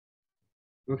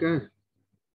Okay.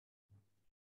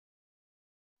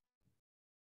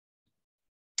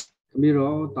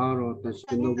 Miro taro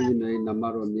tashinobu nei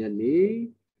namaro miani.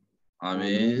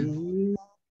 Amen.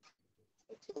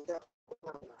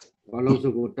 Walau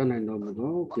suku tanai no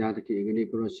mudo kiat ki igini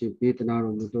kuroshi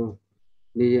pitnaro mudo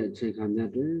niya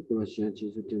chekanya de kuroshi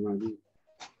chisu timadi.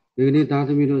 Igini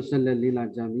tatu miro sele lila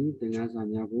jami dengan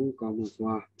sanyaku kamu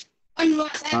swa.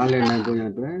 Kale nagoya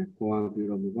de kuang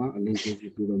piro muba alinchi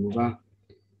piro muba.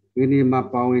 Ini ma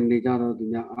pawin ni jaro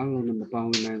dunia alo na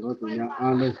pawin na ro dunia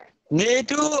alo. Ni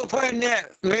tu apa ni?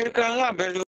 Mereka ngah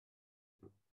belu.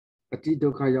 Ati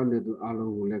dokha yaw ne tu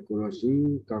alo ko le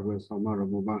kuroshi kakwe sama ro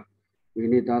muba.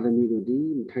 Ini tatu miro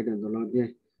di thai dan dola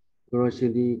de.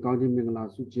 Kuroshi di kaunti mingala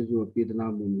su chisu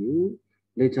pitna mumu.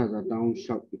 Lecha za down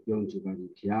shop yung jibari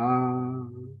kya.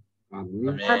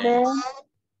 Amen. Amen.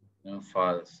 In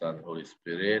Father, Son, Holy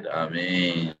Spirit.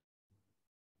 Amen.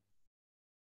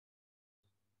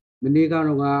 Meniga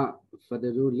roga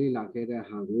Father Lila keda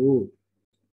hagu.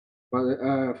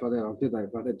 Father of the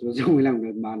Father Joseph William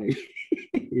with money.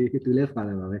 To left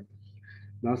Father of it.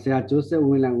 Now say Joseph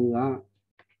William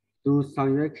to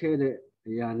Sanya Kede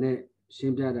Yane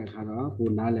Shimpia the Kara who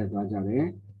Nale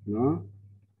Bajare. No.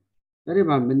 Very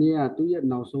many are 2 years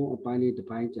now so opined to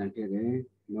find Jankere.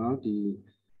 No, the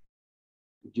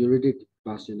juridic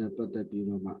person of the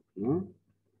Bureau. No.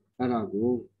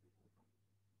 Arago.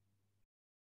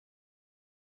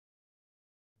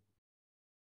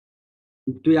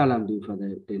 Tuyalam do for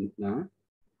the dinner.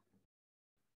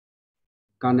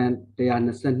 Canon, they are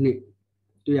the Sunday.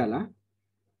 Tuyala.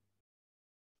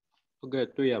 Okay,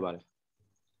 tuyabare.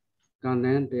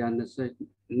 Canon, they are the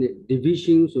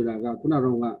division so that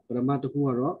Kunaronga,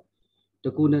 Pramatuaro,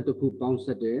 the Kuna to who bounce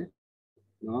a day,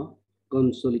 no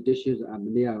consolidations are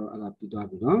near a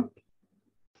Pidab, no.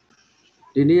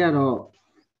 The near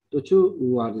the two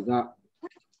who are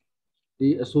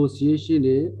the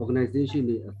association,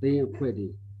 organization, a thing of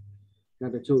credit. Now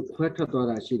the two quarter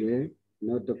she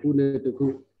not the Kuna to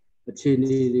who a chain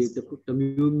the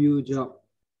new job.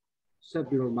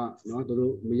 Sabiroma, not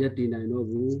the Miyatina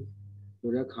Nobu,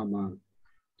 the Kama.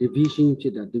 Division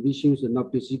divisions are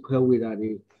not busy with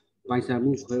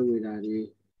Paisamu with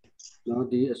now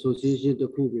the association to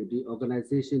Google, the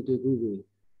organization to Google.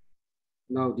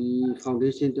 Now the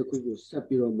foundation to Google,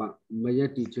 Sabiroma,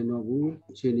 Mayati Genobu,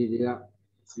 Chenidia,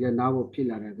 Yanavo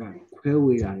Pilaraga,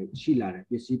 Quewere, Chilare,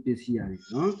 PCPCR,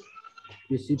 no?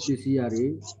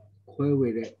 PCPCR,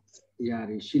 Quewere,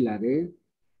 Yari, Shilare,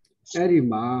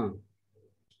 Erima.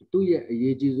 2 year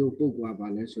ages of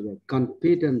so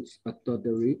competence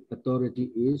authority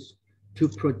is to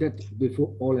protect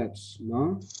before all else.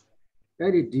 No,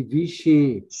 that is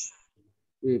division.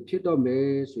 Pit of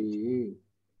me,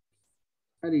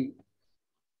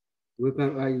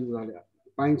 weapon I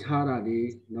bind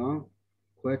hardy, no,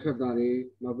 quarter daddy,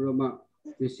 no broma,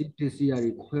 the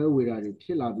CPC query,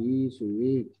 pilabi, so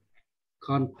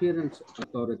competence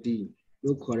authority.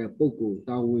 Look for a pogo,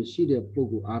 down when she the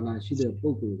pogo, and she the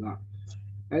pogo.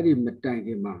 Any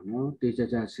metagema, no,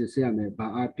 teachers are sincere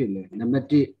by appeal. Number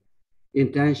 3,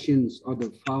 intentions of the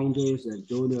founders and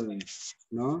donors,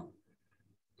 no.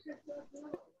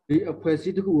 The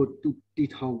president who would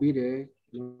be there,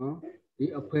 no.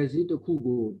 The president who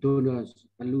go donors,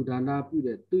 and Ludana put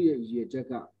a 2 year check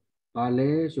up.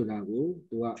 Bale Sodago,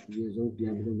 to a years old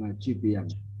piano,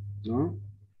 GPM, no.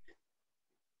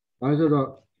 Also,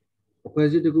 the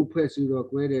president who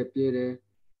president where they appear.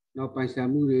 Now,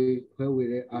 Pansamuri, where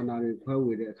with it, Anari, where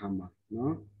with it, Kama,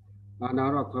 no?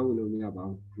 Anara, where will we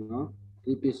about, no?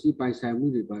 TPC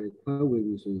Pansamuri, but where will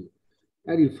we see?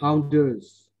 And the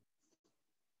founders,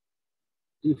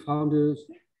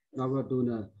 our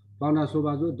donor, Founder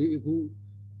Sobazo,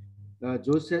 the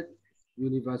Joseph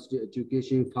University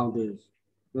Education Founders.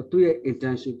 The 2 year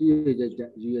internship,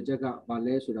 you check out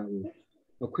Ballet Sudan,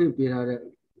 a queen Peter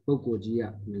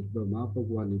Pocogia, diploma,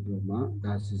 Pogua diploma,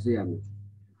 that's the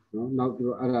no, now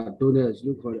to other donors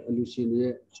look for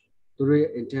hallucinate to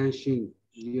intention.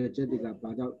 You just got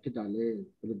bad out Pitale,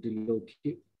 the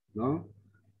locate, no?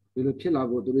 You look kill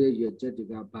about the way you just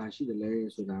got bashi the lay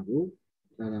Sudago,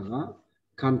 Taraga,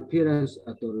 competence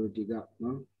authority got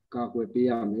no, Kakwe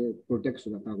Piame,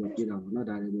 protection of Kakwe Pira, not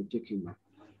that in the Chikima.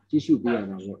 Tissue Pia,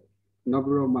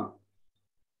 Nabroma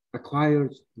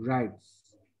acquires rights.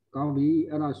 County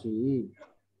Anasui,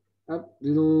 up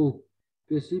little.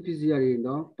 PCPCR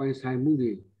no, by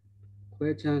Simudi,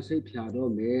 question say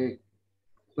Piado me,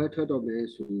 question of me,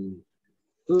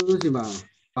 Thosima,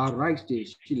 our right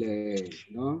stage, Chile,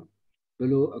 no,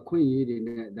 below a queen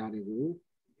in that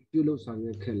you look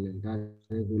some Kellen,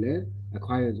 that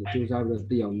acquires the 2 hours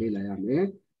the only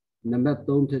Layame, number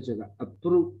 3 ဖြစ်ချက်က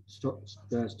approve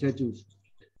statutes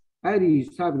အဲ့ဒီ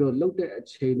စပြီးတော့လုပ်တဲ့အ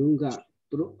ချိန်တုန်းက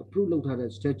သူတို့ approve လုပ်ထားတဲ့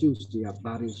statutes တွေက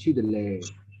ဘာတွေရှိတယ်လဲ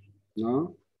နော်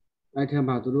အဲ့ထက်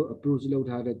မှသူတို့ approve လုပ်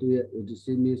ထားတဲ့သူရဲ့ဒီစ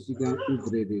ည်းမျဉ်းစည်းကမ်းဥပ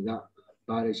ဒေတွေက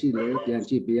ဘာတွေရှိလဲပြန်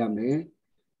ကြည့်ပေးရမယ်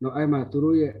နော်အဲ့မှာသူ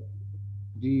တို့ရဲ့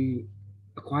ဒီ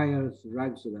acquires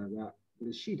right ဆိုတာက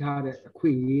ရှိထားတဲ့အခွ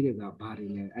င့်အရေးတွေကဘာတွေ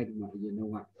လဲအဲ့ဒီမှာအရင်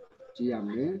တော့ကကြည့်ရ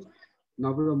မယ်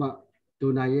နောက်ပြီးတော့မှ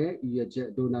donor ရဲ့ရည်ရွယ်ချက်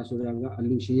donor ဆိုတာကအ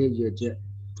လူရှင်ရဲ့ရည်ရွယ်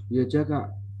ချက်က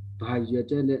ဘာရည်ရွယ်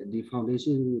ချက်နဲ့ဒီ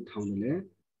foundation ကိုထောင်တယ်လဲ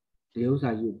ဒီဥစ္စာ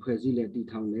ကြီးဖွဲ့စည်းလဲတည်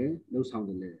ထောင်လဲလှုပ်ဆောင်တ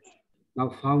ယ်လဲနော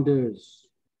က် founders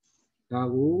ဒါ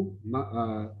ကို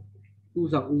ဥ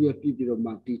စားဥရပြပြီးတော့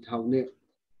မှတည်ထောင်တဲ့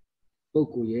ပုဂ္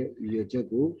ဂိုလ်ရဲ့ရည်ရွယ်ချက်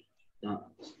ကိုဒါ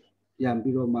ပြန်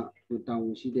ပြီးတော့မှတောင်း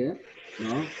ရှိတယ်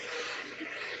နော်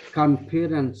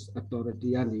conference authority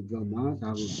ကနေပြီးတော့မှဒါ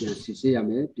ကိုပြန်စစ်ဆေးရ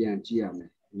မယ်ပြန်ကြည့်ရမ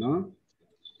ယ်နော်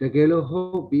တကယ်လို့ဟု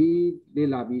တ်ပြီလေ့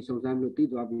လာပြီးစုံစမ်းလို့သိ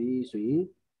သွားပြီဆိုရင်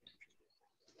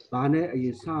ဘာနဲ့အရ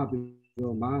င်စပြီး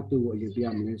တော့မှသူ့ကိုအရင်ပြရ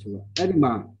မယ်ဆိုတော့အဲ့ဒီ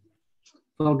မှာ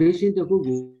foundation တစ်ခု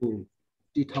ကို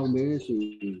တည်ထောင်မယ်ဆို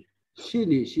ရင်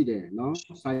ရှိတယ်နော်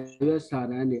စာရွက်စာ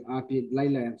တမ်းတွေအပြည့်လို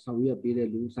က်ဆောင်ရွက်ပေးတဲ့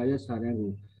လူစာရွက်စာတမ်း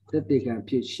ကိုသက်သေခံ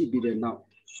ဖြစ်ရှိပြီးတဲ့နောက်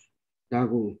ဒါ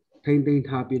ကိုထိမ့်သိမ်း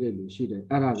ထားပေးတဲ့လူရှိတယ်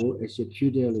အဲ့ဒါကို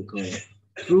executor လို့ခေါ်တယ်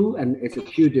through an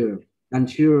executor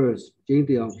ensures ကျင်းတ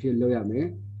ရားဖြစ်လို့ရမယ်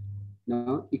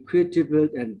နော် equitable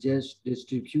and just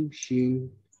distribution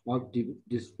of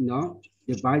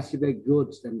divisible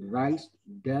goods and rights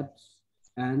debts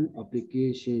and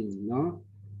obligation နော်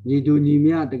ညီတူညီ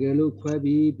မျှတကယ်လို့ခွဲ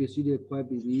ပြီးပစ္စည်းတွေခွဲ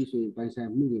ပြီးဆိုရင်ပိုင်ဆို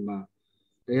င်မှုတွေမှာ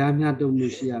တရားမျှတမှု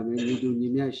ရှိရမယ်ညီတူညီ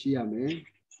မျှရှိရမယ်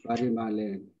ဘာတွေမှာလဲ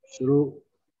သူ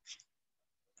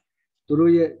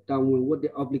တို့ရဲ့တာဝန်ဝတ်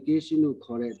တဲ့ obligation ကို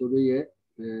ခေါ်တဲ့သူတို့ရဲ့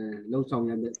လုံဆောင်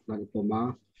ရမယ့်ဘာတွေပေါ်မှာ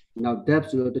နောက် debt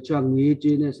ဆိုတော့တချို့ငွေ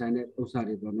ကြေးနဲ့ဆိုင်တဲ့ဥစ္စာ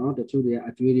တွေပေါ့နော်တချို့တွေ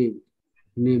အကျွေးတွေ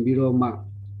နေပြီးတော့မှ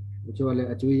တချို့ကလည်း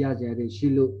အကျွေးရကြတယ်ရှိ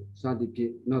လို့စသည်ဖြ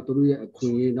င့်နောက်သူတို့ရဲ့အခွ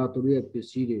င့်အရေးနောက်သူတို့ရဲ့ပစ္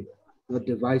စည်းတွေနော်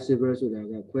divisible ဆိုတာ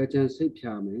ကခွဲခြားစိတ်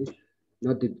ဖြာမယ်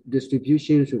နော်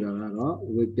distribution ဆိုတာကတော့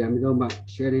ဝေပြန်ပြီးတော့မှ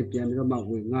sharing ပြန်ပြီးတော့မှ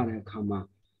ဝေငှတဲ့အခါမှာ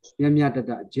မျှတ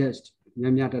တ just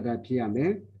မျှတတဖြစ်ရမ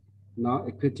ယ်နော်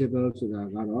equitable ဆိုတာ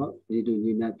ကတော့ညီတူ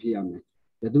ညီမျှဖြစ်ရမယ်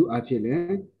ဘယ်သူအဖြစ်လဲ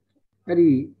အဲ့ဒီ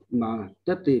မှာတ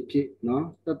က်တေဖြစ်နော်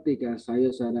တက်တေကစာရွ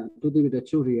က်စာတမ်းသူတို့တ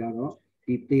ချို့တွေကတော့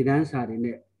ဒီတေတန်းစာတွေ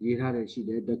နဲ့ရေးထားတယ်ရှိတ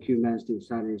ယ် documents တွေ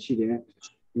စာတွေရှိတယ်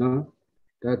နော်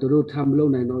ဒါသူတို့ထမ်းမလု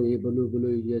ပ်နိုင်တော့ရေဘလို့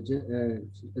ရချက်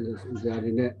ဇာ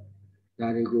တွေနဲ့ဒါ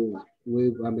တွေကိုဝေ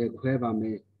ပါမယ်ခွဲပါမ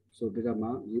ယ်ဆိုပြီးတော့မှ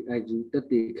အဲ့ဒီတက်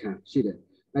တေခံရှိတယ်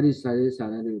အဲ့ဒီစာရေးစာ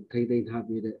တမ်းတွေထိမ့်သိမ်းထား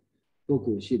ပြီးတဲ့ပုဂ္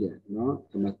ဂိုလ်ရှိတယ်နော်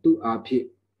ဒီမှာသူ့အားဖြင့်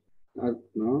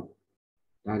နော်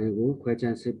ဒါတွေကိုခွဲ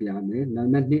ခြားစစ်ပြမယ်နံ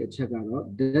ပါတ်2အချက်ကတော့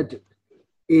that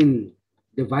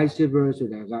indivisible ဆို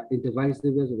တာက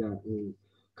indivisible ဆိုတာ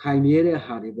ခိုင်မြဲတဲ့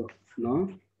ဟာတွေပေါ့နော်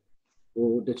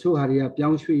တချို့ဟာတွေကပြော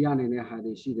င်းရွှေ့ရနိုင်တဲ့ဟာ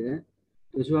တွေရှိတယ်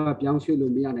တချို့ကပြောင်းရွှေ့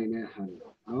လို့မရနိုင်တဲ့ဟာတွေ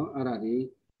နော်အဲ့ဒါတွေ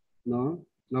နော်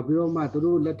နောက်ပြီးတော့မှသူ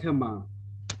တို့လက်ထက်မှာ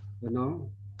နော်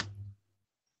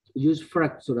use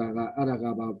frac ဆိုတာကအဲ့ဒါက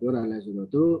ဘာပြောတာလဲဆိုတော့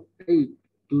သူတို့အဲ့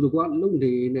သူတို့ကလုံ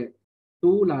နေနဲ့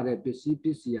တိုးလာတဲ့ပစ္စည်း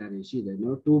တွေရှိတယ်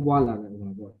နော်တိုးပွားလာတဲ့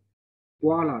ဟိုပေါ့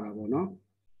ပွားလာတာပေါ့နော်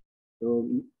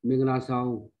မင်္ဂလာဆော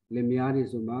င်လင်မယားတွေ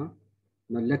ဆိုမှ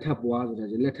လက်ထပ်ပွားဆိုတာ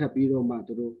လက်ထပ်ပြီးတော့မှ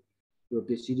သူတို့ပ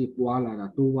စ္စည်းတွေပွားလာတာ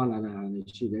တိုးပွားလာတာဟာ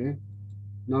ရှိတယ်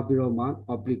နောက်ပြီးတော့မှ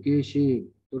obligation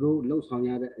သူတို့လှုပ်ဆောင်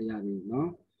ရတဲ့အရာတွေနော်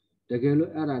တကယ်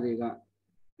လို့အဲ့ဒါတွေက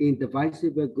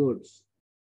indivisible goods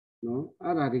နော်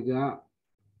အဲ့ဒါတွေက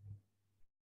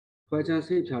ခွဲခြား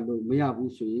စိတ်ဖြာလို့မရ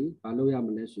ဘူးဆိုရင်ဘာလုပ်ရမ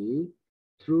လဲဆိုရင်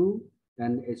through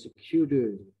an executor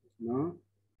နော်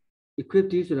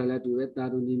equity ဆိုတာလည်းတူပဲတာ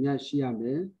တူညီမျှရှိရမ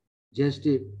ယ်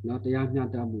justice နော်တရားမျှ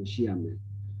တမှုရှိရမယ်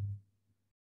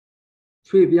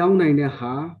ရွှေ့ပြောင်းနိုင်တဲ့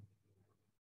ဟာ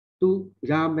သူ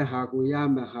ရမယ့်ဟာကိုရ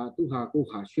မယ့်ဟာသူဟာကို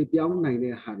ဟာရွှေ့ပြောင်းနိုင်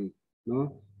တဲ့ဟာတွေနော်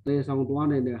တည်ဆောင်သွား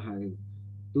နိုင်တဲ့ဟာတွေ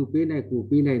သူပေးနိုင်ကို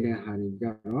ပေးနိုင်တဲ့ဟာတွေကြ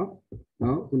တော့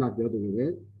နော်ခုနပြောသလိုပဲ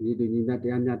ညီတူညီမျှတ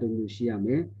ရားမျှတမှုရှိရမ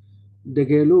ယ်တ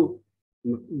ကယ်လို့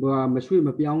မရွှေ့မ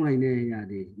ပြောင်းနိုင်တဲ့အရာ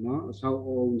တွေနော်အဆောက်အ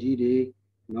အုံကြီးတွေ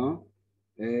နော်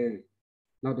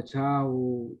နောက်တခြား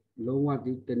လုံးဝ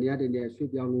ဒီတနည်းရွှေ့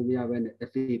ပြောင်းလို့မရဘဲနဲ့အ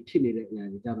သေးဖြစ်နေတဲ့အရာ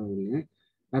တွေကြတော့လေ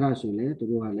အဲ့ဒါဆိုရင်သူ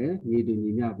တို့ကလည်းညီတူ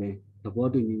ညီမျှပဲသဘော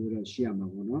တူညီမှုတော့ရှိရမှာ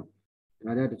ပေါ့နော်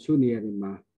ဒါကြတချို့နေရာတွေ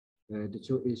မှာတ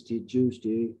ချို့ institutes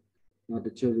တွေနောက်တ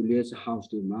ချို့ religious house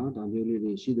တွေမှာဒါမျိုးလေး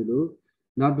တွေရှိသလို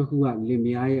နောက်တစ်ခုကလင်မ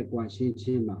ယားရဲ့ကွာရှင်းခြ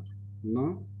င်းမှာ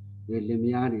နော်လင်မ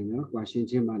ယားတွေနော်ကွာရှင်း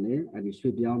ခြင်းမှာလည်းအဲ့ဒီ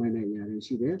ရွှေ့ပြောင်းနိုင်တဲ့အရာတွေ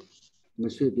ရှိတယ်မ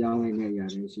ရွှေ့ပြောင်းနိုင်တဲ့အရာ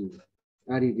တွေရှိတယ်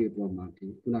အဲ့ဒီတွေပေါ်မှာဒီ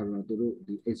ခုနကတော့သူတို့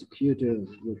ဒီ executor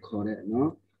လို့ခေါ်တဲ့နော်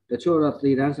တချို့တော့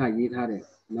သေတန်းစာရေးထားတယ်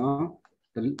နော်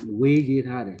way ye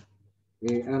had it.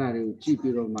 A cheap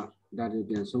Roma that it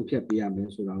been some kept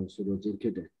beyond so I was so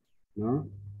no.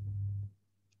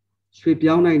 Sweep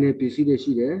young in a PC de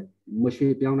she there,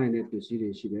 Mushy young in a PC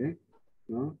de she there,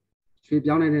 no. Sweep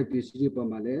young in a PC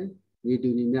pomale, need to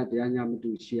Nina the Anyam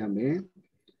to Shiame,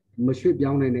 Mushy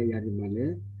young in a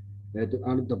Yadimale, that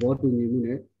on the board to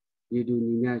Nimune, you do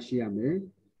Nina Shiame,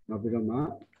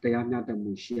 Nobirama, the Yana the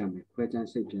Mushiame, question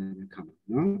say come,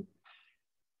 no.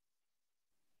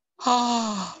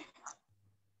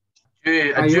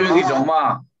 A Jew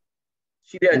Doma.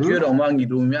 She did a Jew among you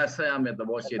do me. I say I'm at the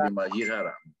wash in my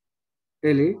year.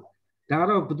 Eli,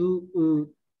 Daro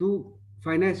do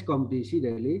finance committee, see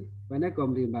daily, finance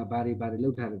committee by Barry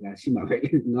Luther Sima,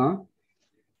 no?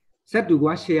 Set to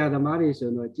wash share the marriage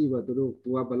or Chiva to do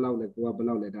to up below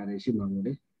that I Shima,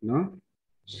 no?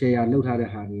 Share Luther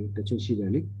Harry, the Chushi,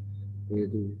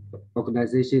 the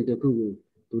organization to Kugu,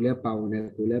 to let power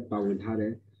and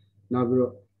Harry. Now,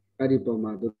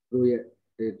 Adipoma, the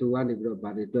 2 group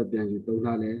by the Dubian, you don't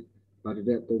have. But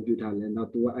that computer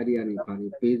not to idea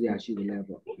pay the actual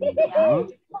level.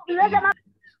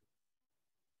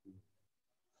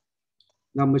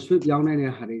 Now, Mashut Young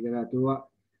and Harigara to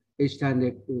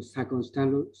extended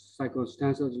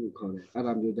circumstances we call it.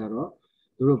 Adam Yudaro,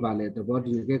 Rubale, the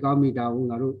body, get on me down,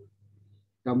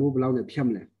 the move along the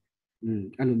Piamle.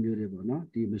 Alumurable, no?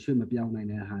 The machine of Young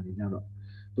and Harigaro.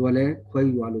 To a leg, where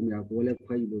you alumia,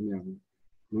 where you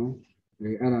no?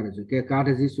 The analysis, get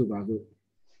Cartesi Subaru.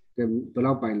 The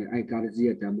below by I got a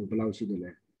zia dam below she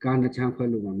delay. Can the chamfer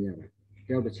lumia?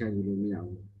 Tell the chamber lumia.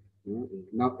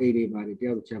 Now 80 by the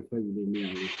tell the chamfer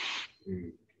lumia.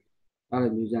 Other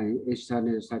museum, each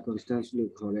time circumstance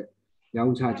look correct.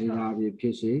 Young charging are the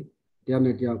PC, tell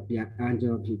me the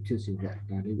angel of PC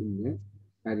that in there.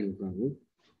 I didn't go.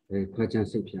 A question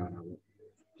Piano.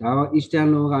 Now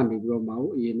Eastern Logan, the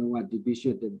Gromau, you know what the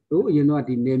bishop, you know what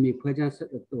the name question set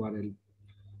the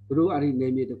Through Ari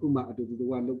name the Kuma to do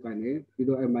one look on it,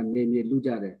 Pido Eman name ye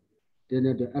Lujare, then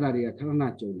the Araria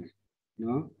Tarnachone,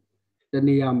 no? The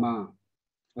Niyama,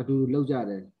 Adu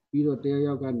Lujare, Pido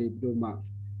Teogan Diploma,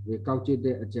 we couched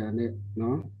the Ajane,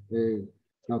 no?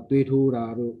 Now Tweetura,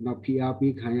 now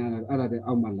PRP Kayana, Arade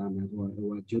Aumalana,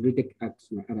 or juridic acts,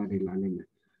 Arade Lanin.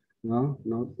 No,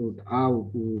 not good. Our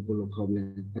Bulocom,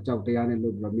 a child Diana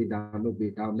Lubramida,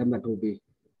 Lubita, Lematobi.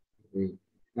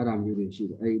 Aram Yurishi,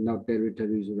 now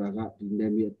territories raga,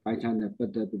 name it by China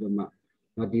better to the map.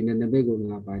 But in the Bego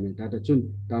Napine, that a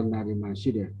chun, Tanari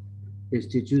Mashide,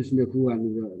 institution of who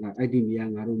and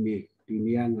Idimian Arumi,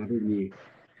 Dimian Arumi,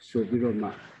 so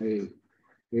Biroma, a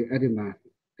Edema,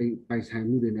 a by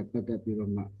Simon in a better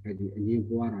Biroma, a new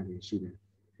Guara Shide.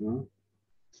 No?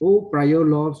 Oh, prior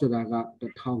laws raga, the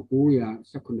Tanguya,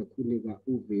 second Kuliga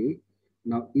Ubi,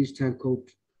 now Eastern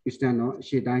Coast, Eastern no,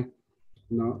 Shidai.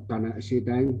 No, Tana she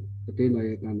time, the thing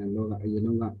I can and Loga, you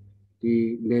know,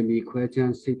 the name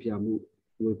question Sipiamu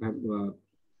will have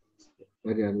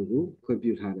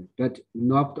computer, but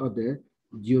not of the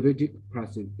juridic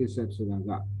process is a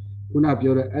Sulaga. Una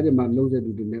Pure Edema loaded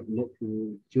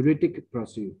the juridic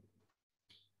process.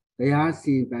 They are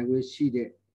seen by which she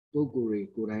did Boguri,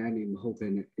 Kurayani,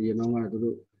 Hopen, you know what to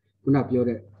do. Una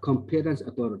Pure competence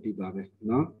authority, Babe,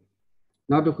 no?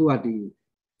 Not to who are the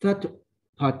third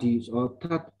parties or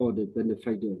third order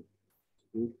benefactor.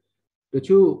 The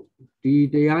two,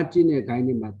 they are in a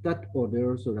kind of third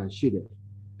order so that she did.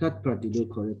 Third party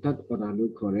look correct, third order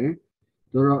look correct.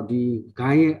 The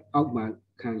guy outman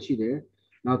can she there.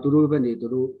 Now to do when they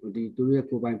do the Turia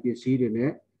Combine PC in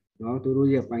it, no, to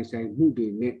do by saying who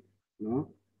did it, no.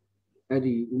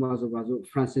 Eddie Umazo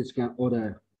Franciscan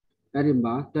order. Eddie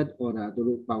Ma, third order to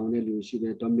do Paunelu, she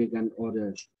did Dominican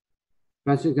order.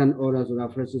 Franciscan orders or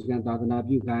Franciscan Tadana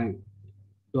View Guy,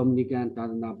 Dominican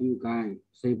Tadana View Guy,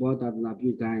 Sabo Tadana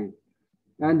View Guy,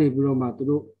 and the Broma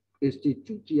to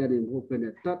institute and open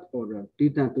a third order,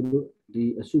 Titan to do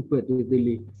the super to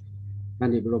Dilly,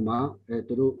 and the Broma to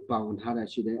do Pound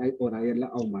Harashide, I or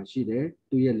Ayala Omashide,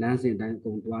 2 year lands in Dan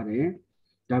Contuare,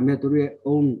 Dametria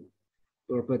own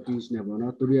properties never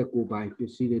not to real Kubai, to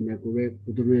see the Negure,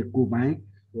 to real Kubai,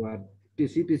 or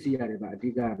PCPC Araba,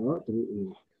 Digaro,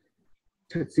 to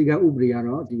Siga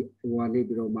Ubriano, the one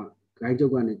Broma,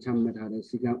 Gajogan and Chamata,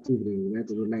 Siga Ubri, where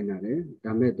to Linare,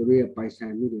 Dametria by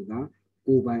San Midiga,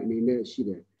 Kubai in the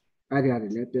Shide. I had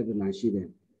elected the Nashide,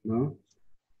 no?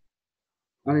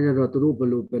 I had a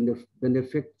rubble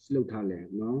benefits locale,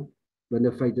 no?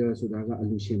 Benefactors Sudaga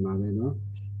and Lushima, no?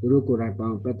 Rukurai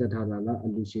Pound, Patatala,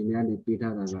 and Lushinian,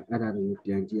 Pitara, Adam,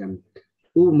 Piangiam.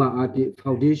 Uma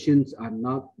foundations are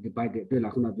not divided.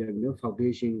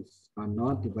 Foundations are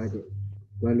not divided.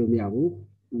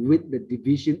 With the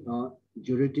division of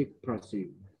juridic process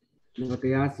နော်တ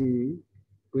ရားစီ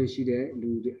ခွင့်ရှိတဲ့လူ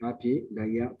တွေအဖြစ်ဒါ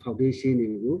ကြီးက foundation တွေ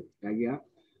ကိုဒါကြီးက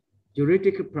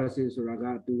juridic process ဆိုတာက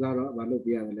သူကတော့ဘာလို့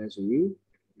ပြရတယ်လဲဆိုရင်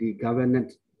ဒီ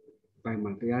governance ဘိုင်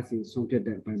မှာတရားစီဆုံးဖြတ်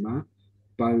တဲ့အပိုင်းမှာ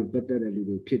ပါဝင်ပတ်သက်တဲ့လူ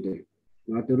တွေဖြစ်တယ်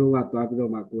နော်သူတို့ကသွားပြီး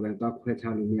တော့မှကိုယ်တိုင်သွားခွဲ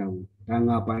ခြားလို့မရဘူးဒါ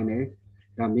ငါပိုင်းနဲ့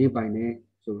ဒါမင်းပိုင်းနဲ့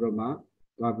ဆိုတော့မှ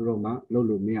သွားပြီးတော့မှလုပ်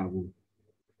လို့မရဘူး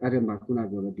အဲ့ဒီမှာခုန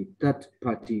ပြောလို့ဒီ third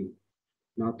party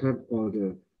နော် third order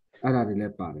အဲ့ဒါတွေလ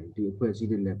ည်းပါတယ်ဒီအဖွဲ့အစည်း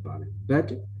တွေလည်းပါတယ် but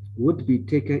would be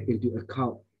taken into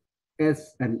account as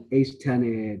an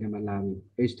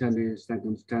external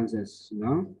circumstances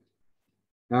နော်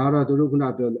ဒါတော့သူတို့ခုန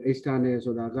ပြော external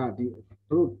ဆိုတာကဒီ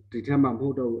သူတို့ဒီထက်မှမဟု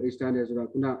တ်တော့ဘူး external ဆိုတာ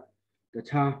ခုနတ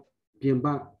ခြားပြင်ပ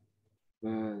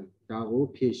ဒါကို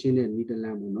ဖြည့်ရှင်းတဲ့နည်းတလ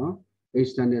မ်းပေါ့နော်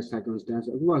external circumstance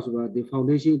အခုကဆိုတော့ဒီ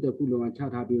foundation တစ်ခုလုံးချ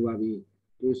ထားပေးပါပြီ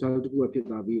ဒီ soil တစ်ခုကဖြစ်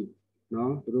သွားပြီ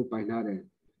နော်သူတို့ပိုင်ထားတယ်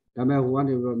ဒါပေမဲ့ဟိုက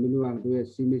နေပြီးတော့မင်းတို့ကတို့ရဲ့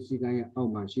စီမီစီကိုင်းရဲ့အော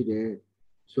က်မှာရှိတယ်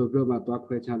ဆိုပြီးတော့မှသွား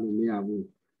ခွဲခြားလို့မရဘူး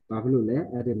ဘာဖြစ်လို့လဲ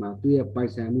အဲ့ဒီမှာသူ့ရဲ့ပို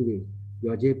င်ဆိုင်မှုတွေ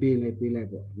ရော်ကြေးပေးလိုက်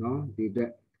ပေါ့နော်ဒီအတွ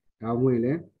က်ဒါမှမဟုတ်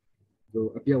လေဟို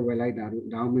အပြက်ဝယ်လိုက်တာတို့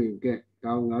ဒါမှမဟုတ်ကဲ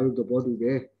ဒါငါတို့သဘောတူတ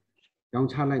ယ်ရောင်း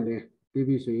ချလိုက်မယ်ပြီး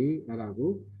ပြီဆိုရင်အဲ့ဒါ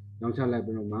ကိုရောင်းချလိုက်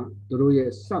ပြီးတော့မှသူတို့ရဲ့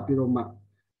စပြီးတော့မှ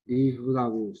ဒီဟို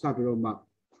ကိုစပြီးတော့မှ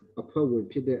အဖွဲ့ဝင်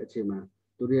ဖြစ်တဲ့အချိန်မှာ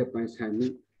သူတို့ရဲ့ပိုင်ဆိုင်မှု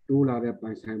တိုးလာတဲ့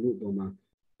ပိုင်ဆိုင်မှုပုံမှာ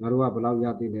ငါတို့ကဘယ်လောက်ရ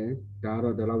တင်တယ်ဒါက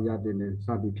တော့ဒီလောက်ရတင်တယ်စ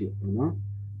သည်ဖြစ်ပေါ့နော်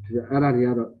ဒီအဲ့ဒါတွေက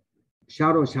တော့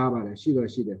ရှားတော့ရှားပါတယ်ရှိတော့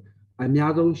ရှိတယ်အ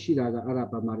များဆုံးရှိတာကအဲ့ဒါ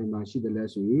ဗမာတွေမှာရှိတယ်လဲ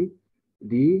ဆိုရင်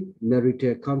ဒီ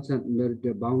marital consent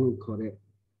marital bond လို့ခေါ်တဲ့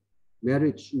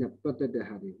marriage နဲ့ပတ်သက်တဲ့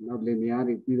ဟာတွေနောက်လင်မယား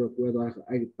တွေပြီးတော့ကွဲသွားတဲ့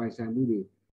အဲ့ဒီပိုင်ဆိုင်မှုတွေ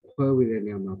ခွဲဝေတဲ့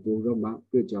နေရာမှာပုံတော့မှ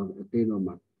တွေ့ကြအောင်အသေးတော့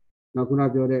မှနောက်ခုန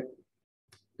ပြောတဲ့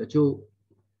တချို့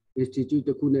institute တ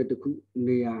စ်ခုနဲ့တစ်ခု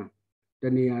နေရာတ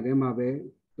နေရာထဲမှာပဲ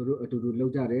သူတို့အတူတူလော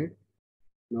က်ကြတယ်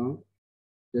နော်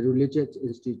the religious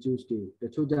institutes တွေတ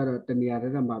ချို့ကြတော့တနေရာထဲ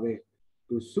မှာပဲ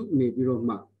သူစုနေပြီးတော့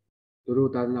မှသူ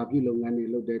တို့သာသနာပြုလုပ်ငန်းတွေ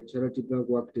လုပ်တယ် charitable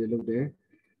work တွေလုပ်တယ်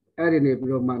အဲ့ဒီနေပြီး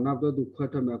တော့မှနောက်တော့သူခွဲ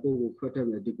ထွက်မယ်ကိုယ်ခွဲထွက်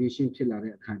မယ် division ဖြစ်လာ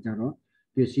တဲ့အခါကျတော့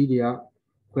ပစ္စည်းတွေက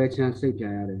ခွဲခြမ်းစိတ်ပြ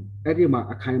န်ရတယ်အဲ့ဒီမှာ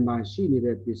အခိုင်အမာရှိနေ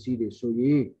တဲ့ပစ္စည်းတွေဆိုရ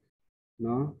င်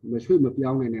နော်မရွှေ့မ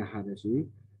ပြောင်းနိုင်တဲ့ဟာတွေဆိုရင်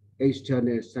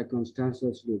external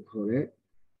circumstances လို့ခေါ်တဲ့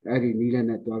အဲ့ဒီနည်းလမ်း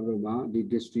နဲ့တွားပြီးတော့မှဒီ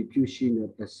distribution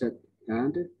of asset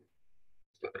and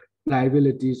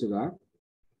liability ဆိုတာ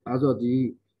အဲ့တော့ဒီ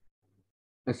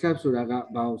asset ဆိုတာက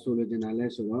ဘာလို့ဆိုလို့တင်တာလဲ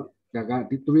ဆိုတော့ဒါက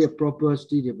ဒီသူရဲ့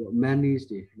property တွေပေါ့ monies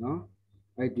တွေနော်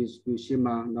အဲ့ distribution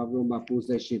မှာနောက်ပြီးမှ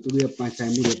possession သူရဲ့ပိုင်ဆို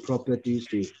င်မှုတွေ properties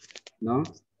တွေနော်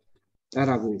အဲ့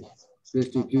ဒါကို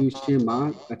distribution မှာ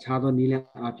အခြားသောနည်းလမ်း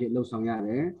အဖြစ်လှုပ်ဆောင်ရတ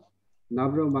ယ်နော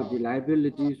က်ပြီးမှဒီ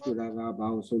liability ဆိုတာကဘာ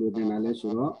လို့ဆိုလို့တင်တာလဲ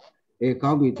ဆိုတော့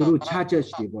ကောင်းပြီသူတို့ charges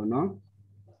တွေပေါ့နော်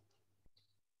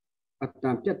အတ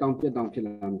န်ပြတ်တောင်ဖြစ်လာ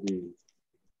မကြည့်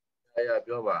အဲ့ရ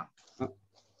ပြောပါ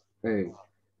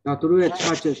နောက်သူတို့ရဲ့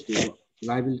charges တွေပေါ့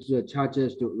liability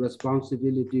charges တို့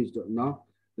responsibilities တို့နော်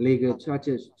legal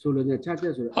charges ဆိုလို့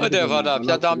charges ဆိုတော့ဟုတ်တယ်ဟုတ်တာ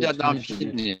ပြတ်တောင်ဖြစ်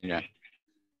နေတယ်ရ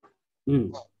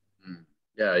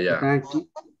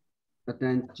အတ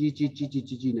န်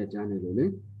ကြီးနဲ့ကြားနေလို့လေ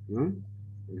နော်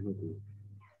ဟုတ်ပြီ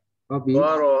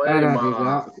အဲ့ဒါတွေက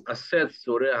asset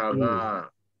ဆိုတဲ့ဟာက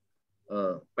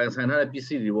ပိုင်ဆိုင်တဲ့ပစ္စ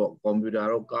ည်းတွေပေါ့ကွန်ပျူတာ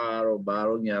တို့ကားတို့ဘာ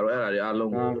တို့ညာတို့အဲ့ဒါတွေအ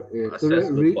လုံးကို asset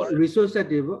resources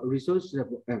တွေပေါ့ resources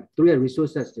ပေါ့သူရဲ့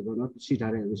resources တွေပေါ့နော်ရှိ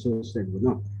ထားတဲ့ resources တွေပေါ့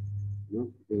နော်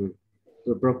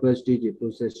သူ property တွေ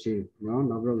possession နော်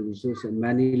နောက်ပြီး resources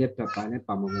money လည်းပါမှာ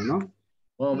ပေါ့နော်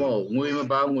ဟုတ်ငွေ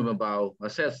မပါဘူး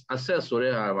asset ဆို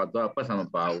တဲ့ဟာကသူကပတ်စံမ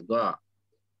ပါဘူးသူက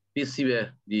ပစ္စည်းပဲ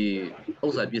ဒီဥ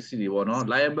စ္စာပစ္စည်းတွေပေါ့နော်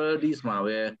liabilities မှာ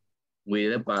ပဲငွေ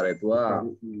လည်းပါတယ်သူက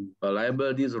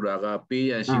liability ဆိုတာကပေး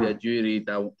ရရှိတဲ့ကြွေးတွေ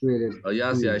တောင်းရ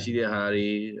စရာရှိတဲ့ဟာတွေ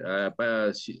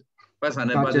ပတ်စံ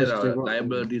နဲ့ပတ်သက်တာ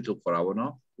liability ဆိုခေါ်တာပေါ့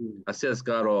နော် assets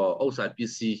ကတော့ဥစ္စာပ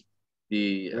စ္စည်းဒီ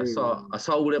အဆောက်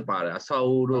အဦလည်းပါတယ်အဆောက်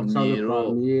အဦတို့မြေတို့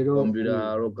ကွန်ပျူတာ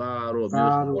တို့ကားတို့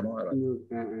မျိုးစုံပေါ့နော်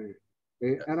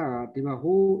အဲ့ဒါဒီမှာ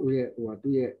ဟိုရဲ့ဟို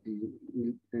သူ့ရဲ့ဒီ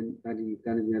က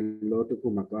န်ဒီလောတခု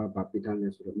မှာကဘာပြထားလဲ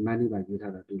ဆိုတော့ money ပါရေး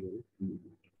ထားတာတွေ့လို့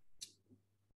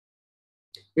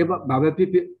ဘာပဲဖြစ်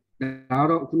ဒါ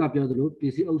တော့ခုနပြောသလိုပ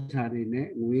စ္စည်းဥစ္စာတွေနဲ့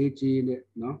ငွေကြေးနဲ့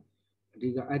နော်အဓိ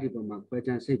ကအဲ့ဒီပုံမှာခွဲခြ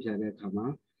မ်းစိတ်ဖြာတဲ့အခါမှာ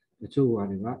တချို့ဟာ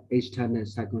တွေက external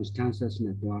circumstances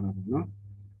နဲ့တွားတာပေါ့နော်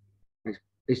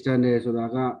external ဆိုတာ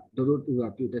ကတို့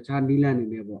ကတခြားနည်းလမ်းနေ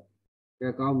နေပေါ့ကဲ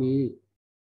ကောင်းပြီ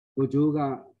ကိုကျိုးက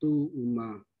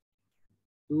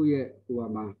သူ့ရဲ့ဟို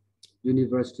မှာ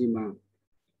university မှာ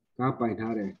ကားပိုင်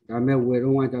ထားတယ်ဒါပေမဲ့ဝယ်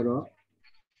တော့ကကြတော့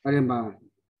အဲ့ဒီမှာ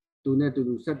သူနဲ့တူ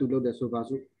ဆက်တူလုပ်တဲ့ဆိုပါ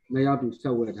စို့နှစ်ယောက်တူဆ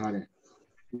က်ဝယ်ထားတယ်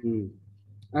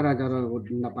အဲ့ဒါကြတော့ဟို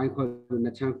နှစ်ပိုင်းခွဲလို့နှ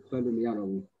စ်ချမ်းခွဲလို့မရတော့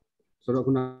ဘူး ဆိုတော့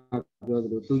ခုနပြောသ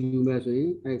လိုသူယူမဲ့ဆိုရ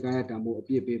င်အဲကာယတံမို့အ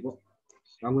ပြည့်ပေးပေါ့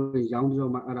ဒါမှမဟုတ်ရောင်းပြီး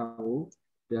တော့မှအဲ့ဒါကို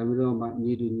ပြန်ပြီးတော့မှ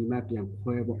ညီတူညီမပြန်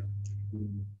ခွဲပေါ့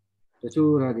တချို့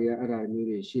ဟာတွေကအဲ့ဒါမျိုး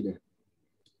တွေရှိတယ်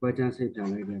ခွဲချမ်းစိတ်ပြန်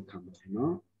လိုက်တဲ့အခါမှာ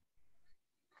နော်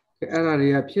အဲ့ဒါတွေ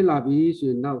ကဖြစ်လာပြီဆို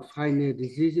ရင်နောက် final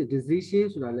decision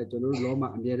ဆိုတာလဲကျွန်တော်တို့လောမှာ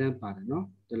အများတန်းပါတယ်နော်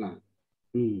တလား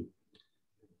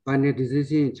final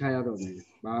decision ချရတော့မယ်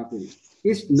ဘာဖြစ်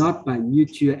is not by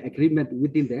mutual agreement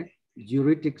within the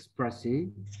juridic person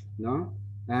no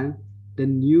and the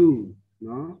new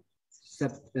no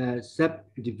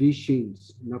subdivisions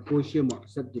no portion of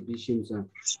subdivisions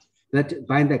that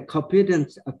by the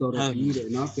competence authority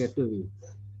နော်ကဲတွေ့ပြီ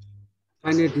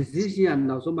final decision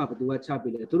နောက်ဆုံးမှဘယ်သူကချပြီ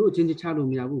လဲသူတို့အချင်းချင်းချလို့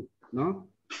မရဘူးနော်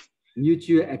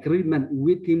mutual agreement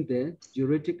within the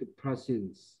juridic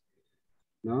persons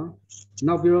နော်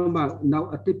နောက်ပြီးတော့မှနောက်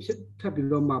အတစ်ဖြစ်ထပ်ပြီး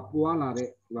တော့မှပွားလာတဲ့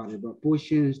ဟာတွေပေါ့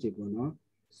portions တွေပေါ့နော်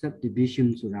subdivision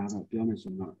ဆိုတာတော့ပြောမယ်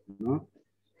ဆိုတော့နော်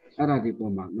အဲ့ဒါဒီ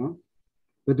ပေါ်မှာနော်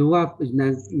ဘယ်သူက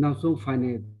နောက်ဆုံး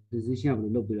final decision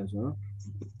ကိုလုပ်ပြီးတော့ဆိုတော့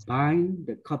by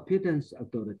the competence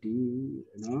authority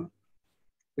နော်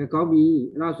ကဲကောင်းပြီ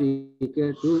အဲ့ဒါဆိုရင်ကဲ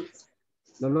သူ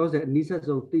လောလောဆယ်အနည်းဆက်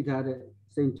ဆုံးသိထားတဲ့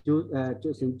St.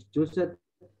 Joseph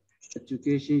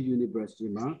Education University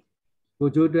မှာကို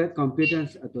ကျိုးတဲ့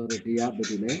competence authority ကဘယ်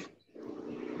လိုလဲ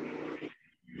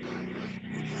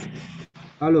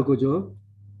Hello ကိုကျိုး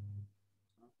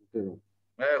ကို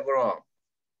ရော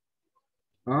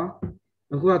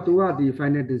အခုက तू ကဒီ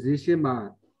final decision မှာ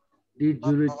ဒီ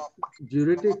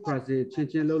juridic process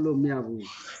ချင်းလုံးလို့မရဘူး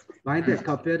by the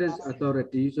competence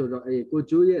authority ဆိုတော့ကို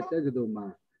ကျိုးရဲ့တက္ကသိုလ်မှာ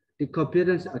ဒီ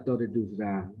competence authority ဆို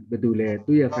တာဘယ်လိုလဲ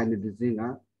သူရဲ့ final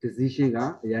decision က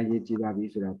အရင်ရေးကြည့်ပါပြီ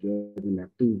ဆိုတာပြောနေတယ်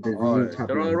သူ decision ချပြ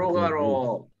ကျွန်တော်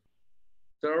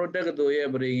တို့တက္ကသိုလ်ရဲ့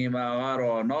ပြည်ငင်မှာက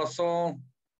တော့နောက်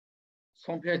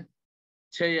ဆုံးဖြတ်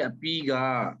ချက်ရဲ့အပြီးက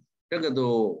တက္က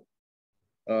သိုလ်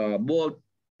ဘော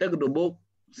တက္ကသိုလ်ဘုတ်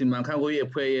စီမံခန့်ခွဲရေး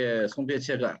အဖွဲ့ရဲ့ဆုံးဖြတ်ချ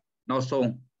က်ကနောက်ဆုံး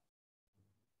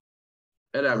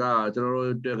အဲ့ဒါကကျွန်တော်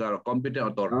တို့တက်ကတော့ competent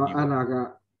authority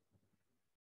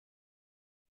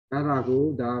အဲ့ဒါကို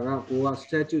ဒါကကိုက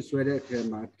statute ဆွဲတဲ့အခါ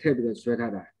မှာထည့်ပြီးတော့ဆွဲ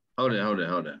ထားတာဟုတ်တယ်ဟုတ်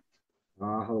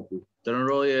ပြီကျွန်တော်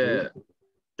တို့ရဲ့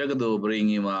တက္ကသိုလ်ပြည်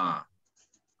ငင်မှာ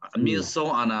အမြင့်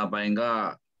ဆုံးအာဏာပိုင်က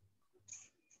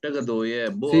တက္ကသိုလ်ရဲ့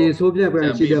ဘုတ်စီဆိုးပြက်ပဲ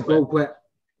ရှိတဲ့ပုတ်ခွက်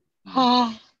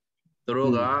သူ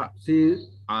တို့ကစီ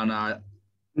အာဏာ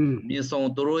မြင့်ဆုံး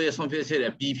သူတို့ရဲ့ဆုံးဖြတ်ချက်တွေ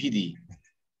ပြီးဖြစ်သည်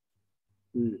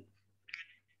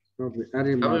ဟုတ်ပြီအဲ့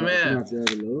ဒီမှာပြော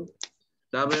ရလို့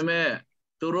ဒါပေမဲ့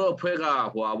သူတို့အဖွဲ့က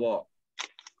ဟွာပေါ့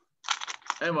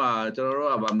အဲ့မှာကျွန်တော်တို့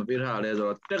ကဗာမပေးထားလဲဆို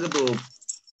တော့တက္ကသိုလ်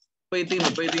ပိတ်သိမ်း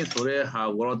ဆိုတဲ့ဟာ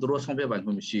ကိုတော့သူတို့ဆုံးဖြတ်ပိုင်ခွ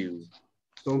င့်မရှိဘူး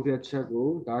ဆုံးဖြတ်ချက်ကို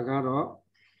ဒါကတော့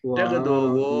တက္ကသိုလ်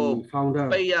ကို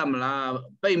ပိတ်ရမလား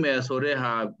ပိတ်မယ်ဆိုတဲ့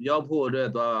ဟာရောက်ဖို့အတွက်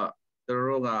တော့ကျွန်တော်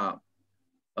တို့က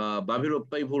ဘာဖြစ်လို့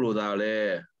ပိတ်ဖို့လို့ဒါလဲ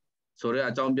ဆိုတဲ့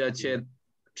အကြောင်းပြချက်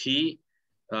ထီ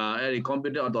အဲ့ဒီ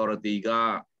competent authority က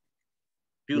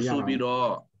ပြုစုပြီးတော့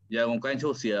ရန်ကုန်ကိုင်းချု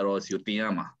ပ်ဆရာတော်စီကိုတင်ရ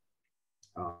မှာ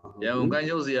ရန်ကုန်ကိုင်း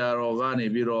ချုပ်ဆရာတော်ကနေ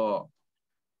ပြီးတော့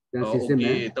โอเค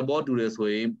သဘောတူတယ်ဆို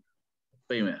ရင်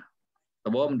ပိတ်မယ်သ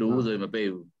ဘောမတူဘူးဆိုရင်မပိတ်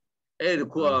ဘူးအဲ့ဒီ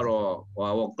ခုကတော့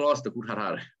ဟို clause တခု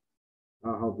ထားတယ်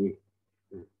ဟုတ်ပြီ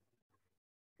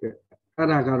အဲ့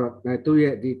ဒါကတော့သူ့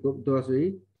ရဲ့ဒီတော့ဆိုရ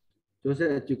င်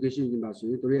Joseph Education မှာဆို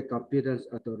ရင်သူရဲ့ competence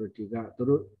authority ကသူ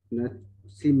တို့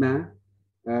စီမံ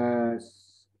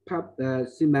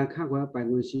စီမံခန့်ခွဲပိုင်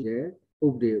ခွင့်ရှိတယ်ဥ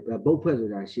ပဒေဘုတ်ဖွဲ့ဆို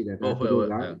တာရှိတယ်ဒါသူတို့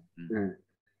က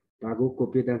ဒါကို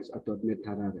competence authority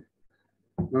ထားရတယ်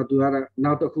နောက်သူက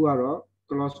နောက်တစ်ခုကတော့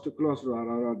clause to clause ဆိုတာ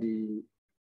တော့ဒီ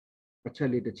အချက်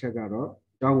လေးတစ်ချက်ကတော့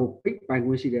တောင်းကိုပိတ်ပိုင်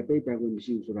ခွင့်ရှိတယ်ပိတ်ပိုင်ခွင့်မ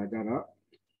ရှိဘူးဆိုတာကြတော့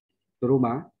သူတို့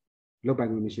မှလောက်ပိုင်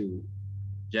ခွင့်မရှိဘူး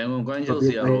ရန်ကုန်ကိုင်းချုပ်ဆ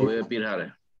ရာတော်ပဲပြထားတ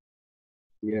ယ်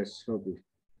Yes ဟုတ်ပြီ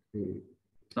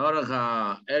နောက်တစ်ခါ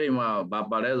အဲ့ဒီမှာဘာ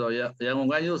ပါလဲဆိုရန်ကုန်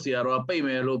ကိုင်းချုပ်ဆရာတော်ပိတ်မ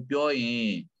ယ်လို့ပြောရ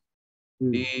င်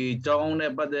ဒီကျောင်း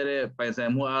နဲ့ပတ်သက်တဲ့ပိုင်ဆို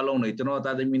င်မှုအားလုံးတွေကျွန်တော်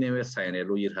တာသမီနဲ့ပဲဆိုင်တယ်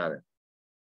လို့ရေးထားတယ်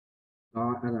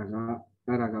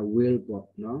အဲ့ဒါက will ပေါ့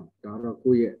နော်ဒါတော့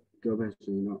ကိုယ့်ရဲ့ပြောပဲ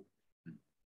ဆိုရင်တော့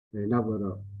နောက်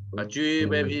တော့အကျွေး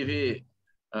ပဲဖြစ်ဖြစ်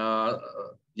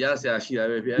ရဆရာရှိတာ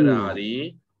ပဲဖြစ်အဲ့ဒါဒီ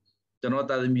ကျွန်တော်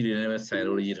တာသမီတွေနဲ့ပဲဆိုင်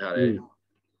လို့ရေးထားတယ်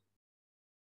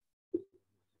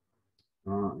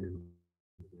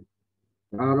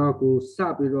ဒါတော့ကိုစ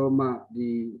ပြီးတော့မှဒီ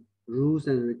rules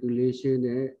and regulation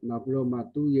နဲ့နောက်ပြီးတော့မှ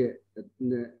သူ့ရဲ့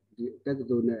ဒီတက္က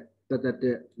သိုလ်နဲ့ပတ်သက်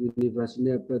တဲ့ university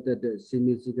နဲ့ပတ်သက်တဲ့စီ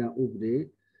မံစည်းကမ်းဥပဒေ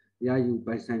ရယူ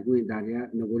ပိုင်ဆိုင်ခွင့်ဒါတွေက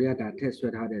ငကိုတွေကဒါထည့်ဆွဲ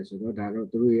ထားတယ်ဆိုတော့ဒါတော့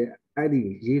သူတို့ရဲ့အဲ့ဒီ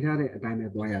ရေးထားတဲ့အတိုင်းပဲ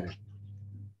သွားရတယ်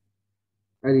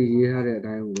အဲ့ဒီရေးထားတဲ့အ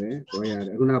တိုင်းပဲပြောရတ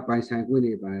ယ်အခုနပိုင်ဆိုင်ခွင့်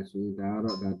တွေပါဆိုရင်ဒါက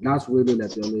တော့ဒါ last way လို့လ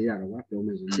ည်းပြောလို့ရတော့ကွာပြောမ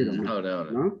ယ်ဆိုရင်ဖြစ်တော့မယ်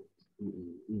နော်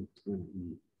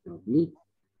ဟုတ်ပြီ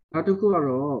နောက်တစ်ခုက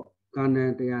တော့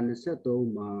Canon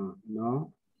 123မှာနော်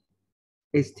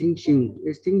extinction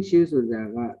ဆိုတာ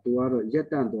ကသူကတော့ရက်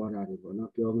တန့်သွားတာတွေပေါ့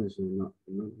နော်ပြောမယ်ဆိုရင်တော့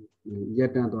ရ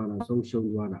က်တန့်သွားတာဆုံးရှုံး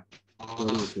သွားတာပြော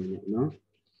လို့ဆိုရင်နော်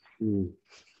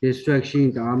distraction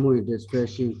ဒါမှမဟုတ်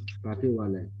distraction ဘာဖြစ်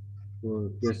သွားလဲဟို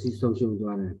ပျက်စီးဆုံးရှုံး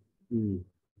သွားတယ်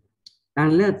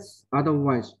unless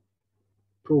otherwise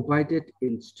provided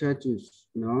in statutes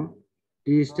နော်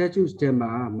ဒီ statutes ထဲ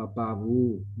မှာမပါ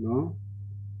ဘူးနော်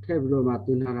ထည့်ပြီးတော့မှ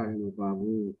သွင်းထားတာတွေမပါ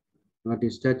ဘူးနော်ဒီ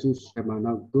statutes ထဲမှာ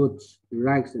တော့ goods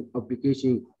rights and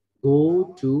obligation go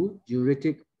to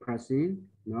juridic person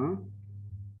နော်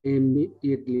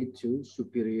immediately to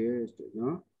superiors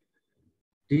နော်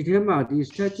ဒီထဲမှာဒီ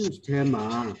statutes ထဲမှာ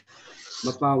မ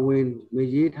ပါဝင်မ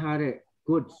ရေးထားတဲ့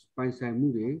goods ပိုင်ဆိုင်မှု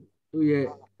တွေသူ့ရဲ့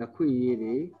အခွင့်အရေး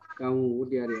တွေကောင်းဝတ်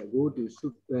တရားတွေ go to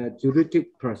juridic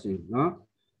person နော်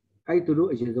အဲ့သူတို့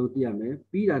အရင်ဆုံးသိရမယ်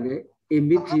ပြီးတာနဲ့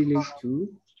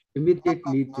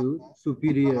immediately to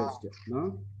superiors နော်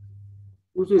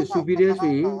ဥဆို superiors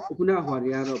ဆိုရင်ခုနဟော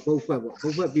တွေကတော့ဘုတ်ဖွဲ့ပေါ့ဘု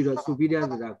တ်ဖွဲ့ပြီးတော့ superior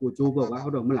ဆိုတာကိုကျိုးပေါ့ကွာဟု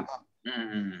တ်တော့မလား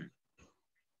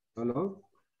ဟုတ်လို့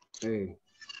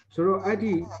ဆိုတော့အဲ့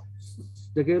ဒီ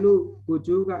တကယ်လို့ကို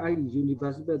ကျိုးကအဲ့ဒီ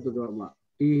university တော်မှာ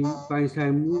ဒီပိုင်ဆို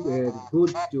င်မှု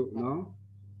goods တို့နော်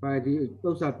ပါဒီ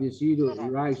ပု္ပ္ပစာပစ္စည်းတို့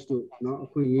rights တို့နော်အ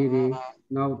ခွင့်အရေးတွေ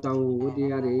နောက်တောင်းဝတ္တ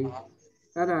ရားတွေ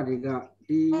အဲ့ဒါတွေက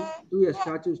ဒီသူ့ရဲ့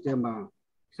statute ထဲမှာ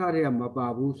စရရမပါ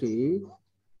ဘူးဆိုရင်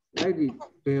အဲ့ဒီ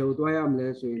ဘယ်ကိုသွားရမလဲ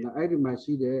ဆိုရင်အဲ့ဒီမှာ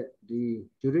ရှိတဲ့ဒီ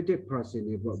juridic person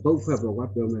တွေပေါ့ဘုတ်ဖွဲ့ပေါ့ကွာ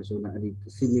ပြောမယ်ဆိုရင်အဲ့ဒီ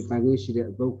စီမီပိုင်ခွင့်ရှိတဲ့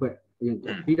ဘုတ်ဖွဲ့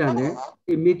ပြီးတာနဲ့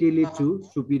immediately to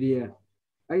superior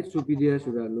အဲ့ superior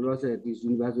ဆိုတာလောလောဆယ်ဒီ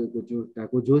university ကိုကျိုးဒါ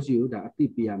ကိုကျိုးစီကိုဒါအသိ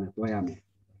ပေးရမယ်တွားရမယ်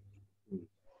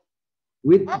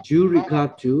with due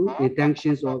regard to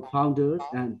intentions of founders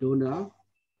and donors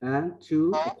and to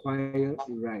acquire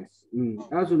rights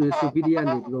အဲ့ဆိုရင် superior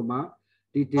နေပြီးတော့မှ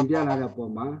ဒီတင်ပြလာတဲ့ပုံ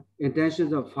မှာ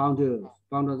intentions of founders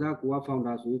ကကိုက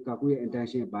founder ဆိုရင်ကိုရဲ့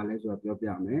intention ပါလဲဆိုတာပြောပြ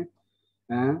မယ်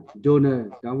and donor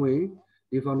ဒါဝင်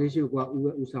ဒီ foundation က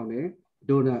ဥဆောင်တယ်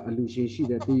donor အလူရှင်ရှိ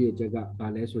တဲ့သူရဲ့ချက်ကပါ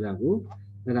လဲဆိုတာကို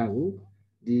အဲ့ဒါကို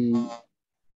ဒီ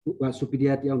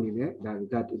superior တယောက်အနေနဲ့ဒါတွေ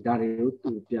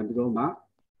ကိုပြန်ပြီးတော့မှ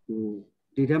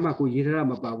ဒီထဲမှာကိုရေးထားတာ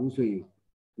မပါဘူးဆိုရင်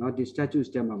เนาะဒီ statute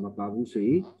ထဲမှာမပါဘူးဆိုရ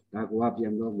င်ဒါကိုပြ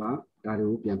န်ပြီးတော့မှဒါတွေ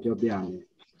ကိုပြန်ပြောပြရမယ်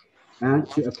and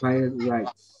to acquire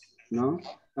rights เนาะ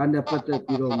အဲ့ဒါပတ်သက်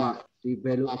ပြီးတော့မှဒီဘ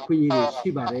ယ်လိုအခွင့်အရေးတွေရှိ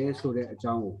ပါတယ်ဆိုတဲ့အ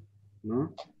ကြောင်းကိုเนาะ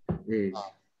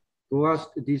ကိုက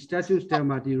ဒီ statute ထဲ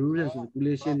မှာဒီ rules and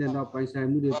regulation နဲ့တော့ပိုင်ဆိုင်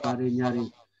မှုတွေပါတယ်ညာတွေ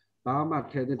ဘာမှ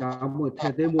ထည့်တဲ့ဒါမှမဟုတ်ထ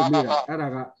ည့်သိမ်းဖို့မေးတာအဲ့ဒါ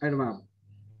မှာ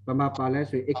ဘာမှပါလဲ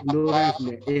ဆိုရင် ignorance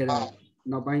နဲ့ error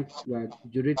နောက်ပိုင်း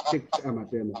juridic အမှ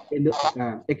တွေ့မယ်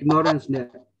ignorance နဲ့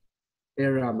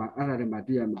error မှာအဲ့ဒါတွေမှာ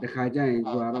တွေ့ရမယ်တခါကျရင်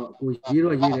ကိုကတော့ကိုရေး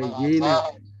နဲ့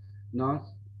နော်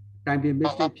time be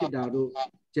mistake ဖြစ်တာတို့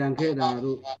ကြံခဲ့တာ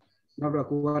တို့နောက်တော့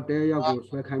ကိုကတဲရောက်ကို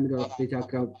ဆွဲခိုင်းပြီးတော့ data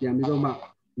ကောက်ပြန်ပြီးတော့မှ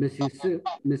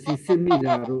Mississippi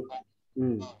တာတို့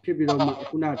ဖြစ်ပြီးတော့မှ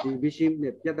ခုနဒီ vision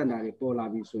နဲ့ပြဿနာတွေပေါ်လာ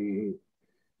ပြီဆိုရင်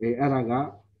အဲ့ဒါက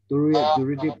သူတို့ရဲ့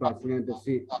juridic person တစ်စ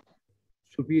စ်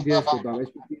superior ဆိုတာပဲ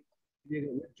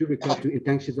to regard to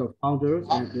intentions of founders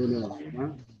and donors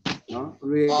နော်သူ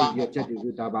တို့ရဲ့ချက်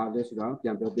တွေဒါပါလဲဆိုတော့ပြ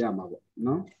န်ပြောပြမှာပေါ့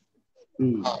နော်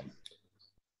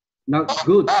now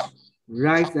goods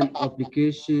rights and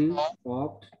obligations of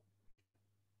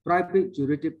private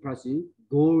juridic person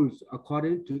goals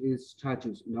according to its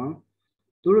statutes နော်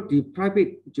သူတို့ဒီ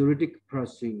private juridic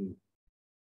person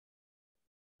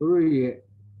သူတို့ရဲ့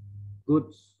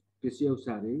goods ပစ္စည်းဥစ္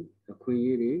စာတွေအခွင့်အ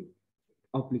ရေးတွေ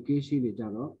obligation တွေကြ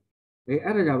တော့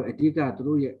အဲ့ဒါကြောင့်အဓိကသူ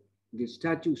တို့ရဲ့ဒီ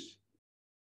statutes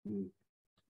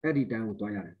အဲ့ဒီတိုင်းကို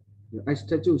တွားရတယ်အဲ့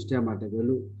statutes ထဲမှာတကယ်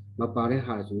လို့မပါတဲ့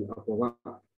ဟာဆိုရင်အပေါ်က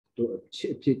သူအ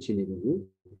ဖြစ်ချင်နေလို့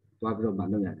တွားပြီးတော့မ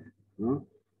လုပ်ရတယ်နော်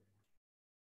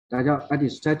ဒါကြောင့်အဲ့ဒီ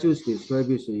statutes တွေဆွဲ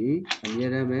ပြီးဆိုရင်အ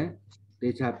များအားဖြင့်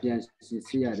data ပြန်စ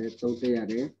စ်ရတယ်သုံးသပ်ရ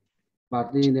တယ်ပါ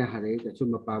တဲ့တဲ့ဟာတွေတချို့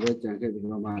မပါဘဲကြံခဲ့ပြီး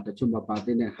တော့မှတချို့မပါ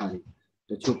တဲ့ဟာတွေ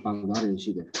တချို့ပါသွားတယ်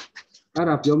ရှိတယ်အဲ့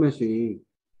ဒါပြောမယ်ဆိုရင်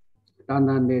တာ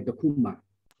နာနယ်တစ်ခုမှာ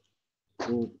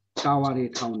ဟိုတာဝါတွေ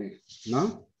ထောင်းတယ်နော်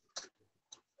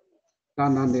တာ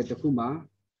နာနယ်တစ်ခုမှာ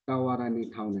တာဝါတွေ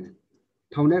ထောင်းတယ်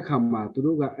ထောင်းတဲ့အခါမှာသူ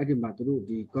တို့ကအဲ့ဒီမှာသူတို့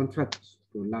ဒီ contract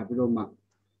ကိုလာပြီးတော့မှ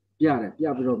ပြ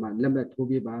ပြီးတော့မှလက်မှတ်ထိုး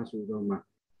ပြပါဆိုတော့မှ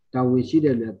တာဝန်ရှိ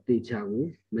တဲ့လက်တေချာကို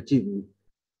မကြည့်ဘူး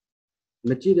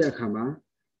မကြည့်တဲ့အခါမှာ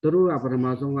သူတို့ကပထမ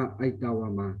ဆုံးကအိုက်တာဝါ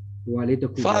မှာဟိုလေးတ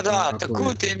စ်ခုဖာသာတခု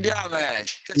တင်ပြမယ်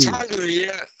တခြားလူ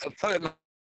ရဲ့အဖွဲ့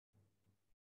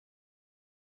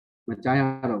မကြားရ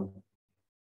တော့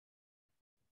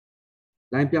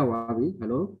line ပြောက်သွားပြီ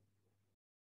hello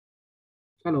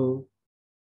hello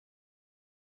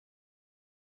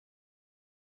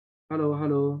hello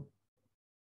hello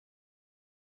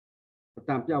အတ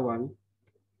န်ပြောက်သွားပြီ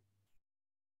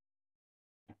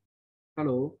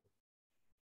hello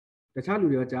တခြားလူ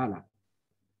တွေရောကြားလား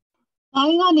တို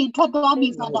င်းကနေထွက်သွားပြီ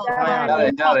ဆိုတော့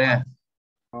ကြားတယ်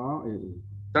ဟောအေး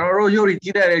ကျွန်တော်တို့ရုပ်တွေ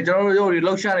ကြီးတယ်ကျွန်တော်တို့ရုပ်တွေ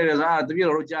လှုပ်ရှားနေတဲ့စားတပြည့်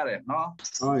တော်တို့ကြားတယ်နော်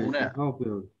ဟုတ်ရဲ့ဟုတ်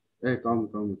ပြီအဲကောင်းပြီ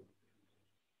ကောင်းပြီ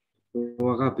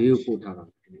ဟိုကဘေးကိုပို့ထားတာ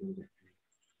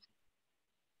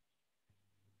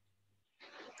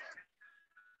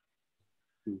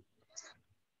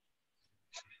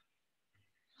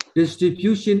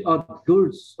Distribution of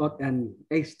goods or an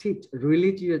estate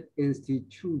religious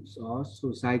institutes or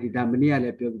society that many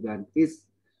is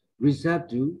reserved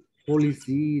to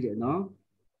policy, no?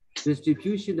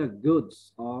 Distribution of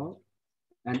goods or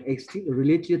an estate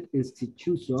religious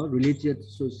institutes or religious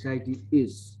society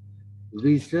is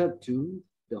reserved to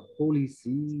the Holy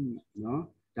See, no?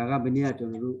 Daga many at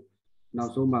now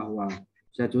so ma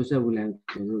Joseph William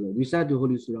reserved to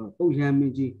Holy See, oh,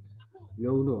 Yamiji.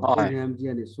 လုံးတော့ပုံရံကြီး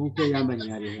ကနေဆုံးဖြတ်ရမယ့်နေ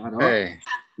ရာတွေကတော့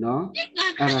နော်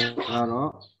အဲ့ဒါကတော့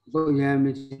ပုံရံမ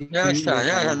ကြီး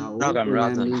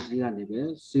ကနေပဲ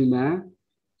စီမံ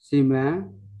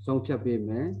ဆုံးဖြတ်ပေးမ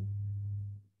ယ်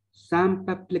Some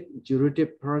public juristic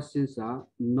persons are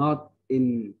not in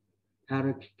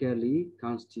hierarchically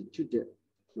constituted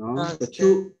နော်တ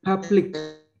ချို့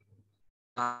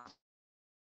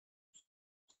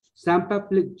Some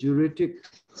public juristic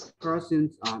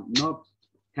persons are not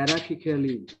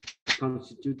hierarchically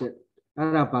constituted.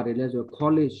 Ara parele so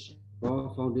college or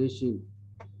foundation.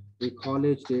 The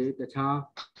college the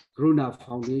Bruno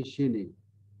Foundation ni,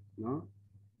 no.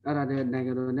 Ara de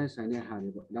nagaro ne sign hari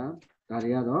bo. Da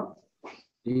dari ado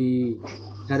the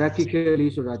hierarchically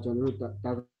so da jono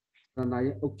ta na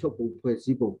ye ukchop pung phwe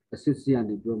si pung assistant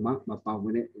ni bro ma pa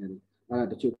wen ne. Ara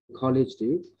the college the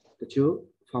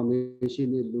foundation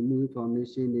ni lumu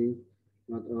foundation ni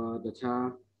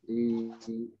the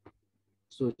the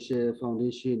social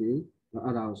foundation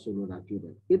around solo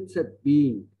it's a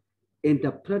being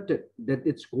interpreted that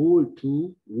its goal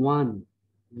to one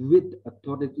with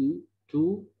authority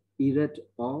to erect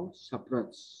or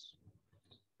suppress.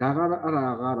 Dagara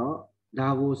aragaro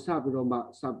dago sabiroma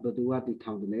sabdua di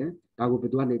county dago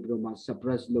bedua nebroma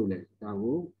suppress lole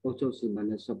dago ocho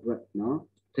simane suppress no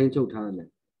tencho tale.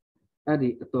 Adi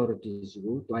authorities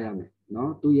go toyame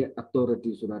no to ye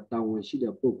authority so that town when she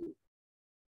the book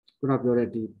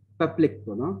public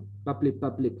no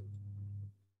public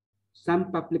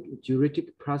some public juristic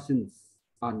persons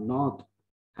are not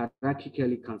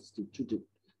hierarchically constituted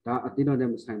da atino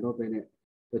dem sign up in it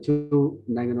the two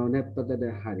nangano ne pada de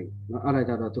hari no ara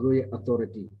da to ye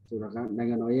authority so da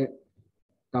nangano ye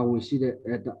town when she the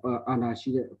ana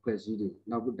she the president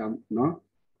no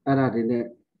ara de ne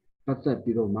ပတ်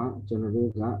ပြီးတော့မှကျွန်တော်တို့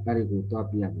ကအဲ့ဒီကိုသွား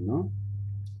ပြရမယ်နော်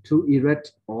to erect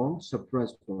or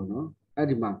suppress ပေါ့နော်အဲ့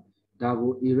ဒီမှာဒါ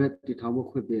ကို erect တည်ထောင်ဖို့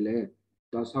ခွင့်ပေးလဲ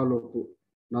ဒါဆောက်လို့ဖို့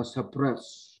နော် suppress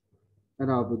အဲ့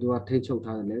ဒါကိုသူကထိချုပ်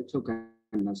ထားတယ်လေချုပ်က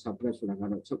န်တာ suppress ဆိုတာက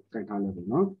တော့ချုပ်ကန်ထားလို့ပေါ့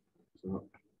နော်ဆိုတော့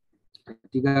အ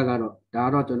ဓိကကတော့ဒါက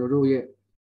တော့ကျွန်တော်တို့ရဲ့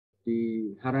ဒီ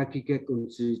hierarchical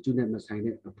constitution နဲ့မဆိုင်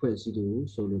တဲ့အဖွဲ့အစည်းတွေကို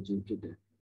ဆိုလိုခြင်းဖြစ်တယ်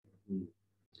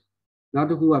Now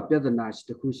to who appear the Nash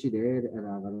the Kushi there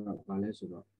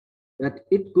that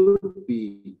it could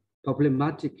be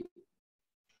problematic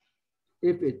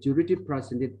if a juridic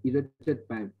person is elected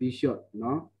by bishop,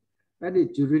 no? That the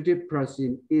juridic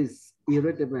person is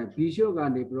elected by bishop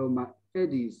and the Broma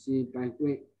Eddie see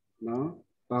banquet, no?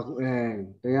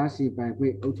 They are see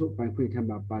banquet, auto banquet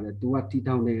by the Duati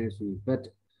town there,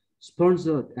 but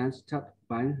sponsored and started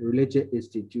by religious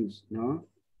institutes, no?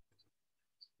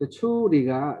 The two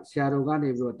diga Siaroga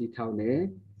Nebro di town there,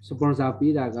 sponsor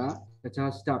Pidaga, the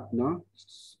child stop, no?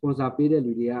 Sponsor Pida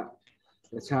Lydia,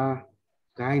 the child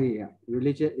Gainia,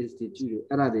 religious institute,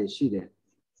 Arade Shide.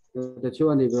 The two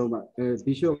Nebro,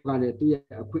 Bishop Gane,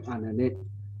 a quick on the net,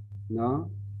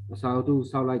 no? Sao to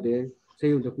sound like there,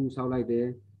 say the who sound like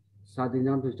there,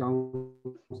 Sardinian to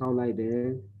sound like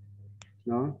there,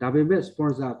 no? David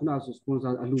sponsor, not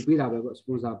sponsor a Lupida,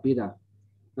 sponsor Pida.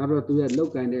 Now to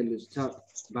look and start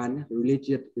ban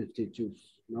religious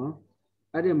institutes, no?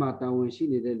 I didn't matter when she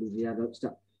needed the other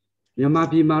stuff. You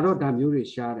might be Maro Damuri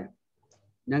Share.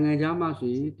 Nangajama,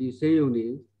 the say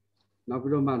only,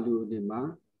 Nabroma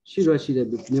Luma, she was she the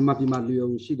Nimapi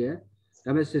Malu, she there.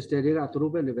 That was sister at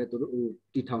Ruben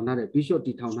the town, Bishop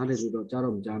the town,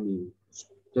 Jarom Jami,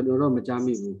 General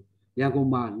Majami,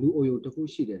 Yagoma, Lu Oyo to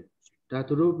Kushi there. That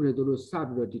Ruben to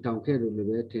Sabro the town care of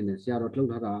the tennis, Yaro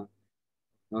Clodara.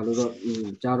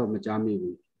 Jaro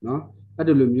Majami, no? I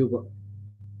don't know.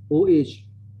 OH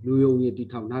လူယုံကြီးတည်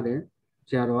ထောင်ထားတယ်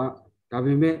ဆရာတော်ကဒါ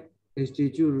ပေမဲ့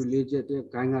institute related တဲ့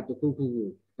ဂိုင်းကတစ်ခုခုကို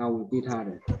တာဝန်ပေးထားတ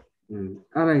ယ်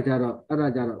အဲ့ဒါကြတော့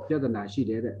ပြဿနာရှိ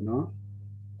တယ်တဲ့နော်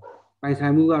ပိုင်ဆို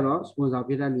င်မှုကတော့ sponsor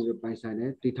ပေးတဲ့လူတွေပိုင်ဆိုင်တ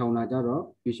ယ်တည်ထောင်တာကြတော့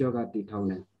bishop ကတည်ထောင်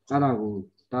တယ်အဲ့ဒါကို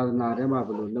သာသနာထဲမှာဘ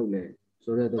ယ်လိုလုပ်လဲ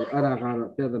ဆိုတော့အဲ့ဒါက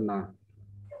တော့ပြဿနာ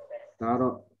ဒါ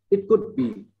တော့ it could be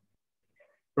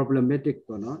problematic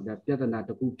ပေါ့နော်ဒါပြဿနာတ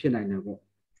စ်ခုဖြစ်နိုင်တယ်ပေါ့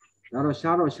ဒါတော့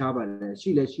ရှားပါလေရှိ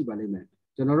လဲရှိပါလိမ့်မယ်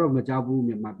ကျွန်တော်တို့မကြားဘူး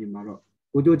မြန်မာပြည်မှာတော့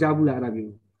ကိုကြိုးကြားဘူးလားအဲ့ဒါ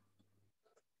မျိုး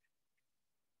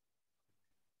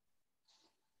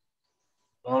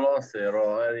တော့ဆရာ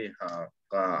အဲ့ဒီဟာ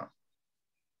က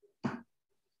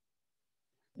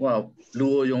哇，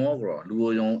路用我个，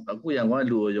路用，古人讲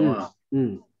路用啊，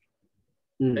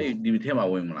哎，你们听嘛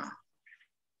问么啦？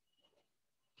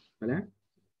好嘞，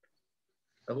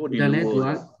那个你路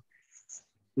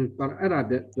用，把阿拉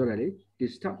的做来哩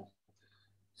，disturb，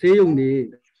使用的，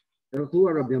古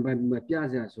阿拉边边么边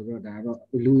上说说，大个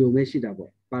路用没事的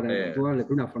不？把那古阿拉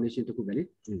古那 foundation 都古边哩，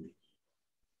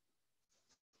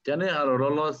今年还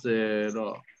老是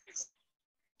咯。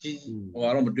我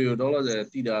阿拉没对到了在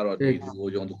地里阿拉对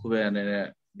路用都可别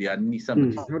呢，连你什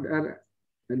么？好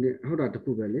大的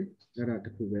苦呗嘞，好大的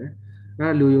苦呗。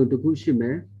那路用的苦是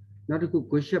咩？那的苦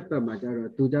过些不嘛家了，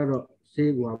都家了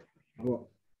生活好，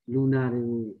路那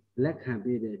里来看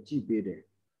别的，记别的，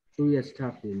都也是差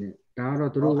别的。当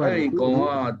然都是哎，讲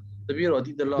啊，这边了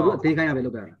地的了，都顶干也别路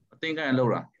干，顶干路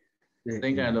了，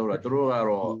顶干路了，都是阿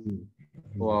拉，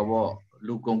我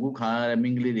路公古看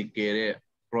明里的给的。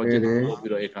project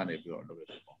ပြီးတော့အခါနေပြီးတော့လုပ်ရ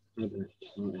တယ်ပေါ့ဟုတ်တယ်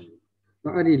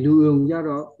အဲ့ဒီလူုံကြ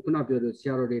တော့ခုနပြောလို့ဆ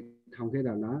ရာတော်တွေထောင်ခဲ့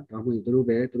တာလားဒါမှမဟုတ်သူတို့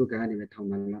ကနေပဲထောင်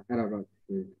တာလားအဲ့ဒါတော့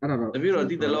တပည့်တော်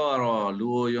ဒီတလောကတော့လူ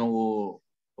ယုံကို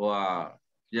ဟိုဟာ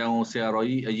ရန်ကုန်ဆရာတော်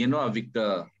ကြီးအရင်တော့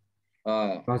Victor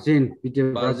ဘာဇင်းက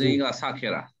စ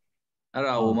ခဲ့တာအဲ့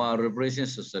ဒါဟိုမှာ reparation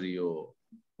society ကို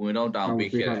ဝင်တော့တောင်းပေး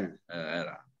ခဲ့တယ်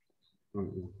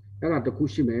အဲ့ဒါတခု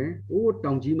ရှိမယ်ဟို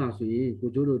တောင်ကြီးမှာဆိုရင်ကို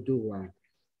ကျိုးတို့ဟာ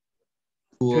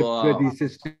ဒီ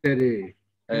sister တွေ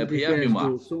ဖျားပြမှာ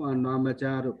ဆုံးအနာမကြ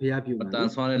တော့ဖျားပြမှာတန်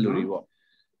ဆွမ်းတဲ့လူတွေပေါ့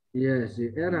yes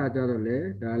အဲ့ဒါကြတော့လေ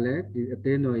ဒါလည်းဒီအသ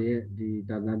င်းတော်ရဲ့ဒီ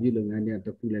တာသနာပြုလုပ်ငန်းတွေတ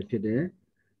စ်ခုလည်းဖြစ်တယ်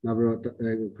နောက်ပြီးတော့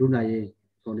ဂရုဏာရေး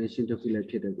foundation တစ်ခုလည်း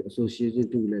ဖြစ်တယ် association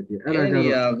တစ်ခုလည်းဖြစ်အဲ့ဒါကြ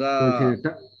တော့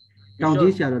တောင်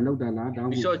ကြီးဆရာတော်လောက်တာလားတောင်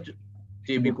ကြီး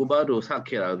ဒီဘီကိုဘာတို့ဆက်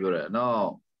ခဲ့တာပြောတယ်နော်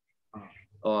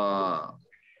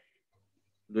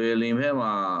လွေလင်ဖဲ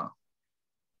မှာ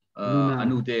အ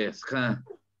နုတဲ့စကန်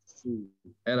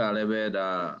အဲ့ဒါလည်းပဲဒါ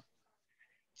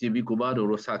ဒီဘီကိုဘာ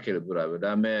တို့ဆက်ခဲ့တယ်ပြောတာပဲ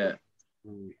ဒါမဲ့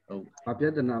ဘာပြ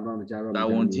ဿနာမှမကြတော့တာ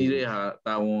ဝန်ကြီးတဲ့ဟာ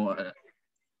တာဝန်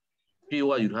ပြေဝ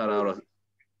ယူထားတာတော့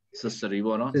sister တွေ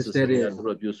ပေါ့နော် sister တွေ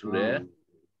တို့ပြုစုတယ်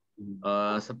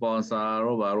စပွန်ဆာ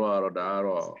တော့ဘာတော့ဒါက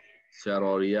တော့ဆရာ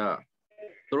တော်တွေက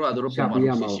သူတို့ပုံ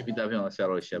မှန်ရှိပြီးသားဖြစ်အောင်ဆရာ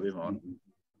တော်ရှာပေးမှာ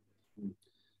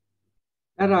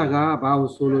အဲ့ဒါကဘာ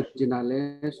လို့ဆိုလို့ကျင်တာလဲ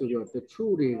ဆိုတော့တ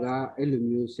ချို့တွေကအဲ့လို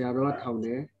မျိုးဆရာတော်ထောင်တ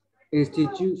ယ်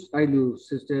institute အဲ့လို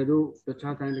sister တို့တ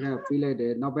ခြားတိုင်းတွေကပြေးလိုက်တ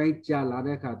ယ်နောက်ပိုင်းကြာလာ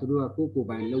တဲ့အခါသူတို့ကကိုယ်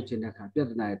ပိုင်လှုပ်ချင်တဲ့အခါပြ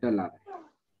ဿနာတွေတက်လာတ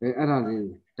ယ်အဲ့ဒါလေး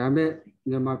ဒါပေမဲ့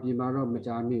မြန်မာပြည်မှာတော့မ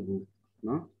ကြားမိဘူး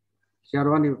နော်ဆရာ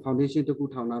တော်ကနေ foundation တစ်ခု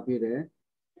ထောင်လာပြတယ်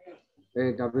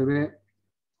ဒါပေမဲ့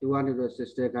သူကနေတော့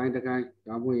sister ကိုင်းတကိုင်း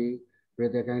ဒါမှမဟုတ်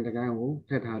brother ကိုင်းတကိုင်းကို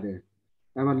ထည့်ထားတယ်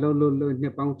အဲ့မှာလှုပ်နှ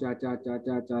စ်ပေါင်းကြာ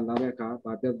လာတဲ့အခါ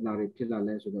ဘာပြဿနာတွေဖြစ်လာ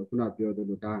လဲဆိုတော့ခုနပြောသ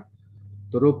လိုဒါ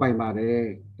သူတို့ပိုင်ပါတယ်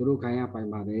သူတို့ခိုင်းရပိုင်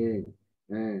ပါတယ်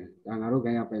ဒါငါတို့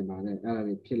ခိုင်းရပိုင်ပါတယ်အဲ့ဒါ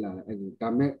တွေဖြစ်လာတယ်အဲ့ဒီဒါ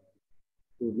မဲ့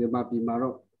ဟိုမြန်မာပြည်မှာ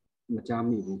တော့မကြား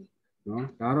မိဘူးနော်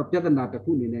ဒါကတော့ပြဿနာတစ်ခု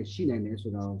အနေနဲ့ရှိနိုင်တယ်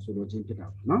ဆိုတော့ဆိုလိုချင်းဖြစ်တာ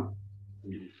ပေါ့နော်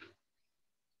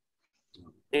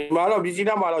ဒီမှာတော့ပြည်ကြီး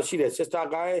နားမှာတော့ရှိတယ် sister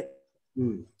guy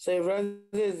Saint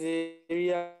Francis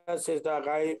Xavier sister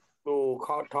guy ဟို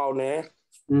ခေါက်ထောင်းနေ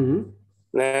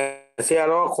လဲဆရာ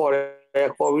တော်ခေါ်တယ်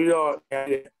ခေါ်ပြီးတော့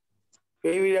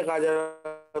ပေးပြီးတဲ့ခါကျ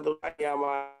တော့သူအဲ့ရ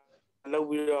မှာလုပ်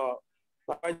ပြီးတော့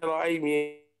ဘာကျတော့အဲ့မြေ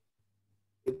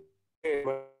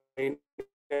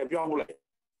ပြောင်းလိုက်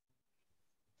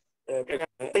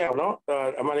အဲ့နော်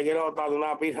အမှန်တကယ်တော့သာသနာ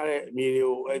ပေးထားတဲ့မြေတွေ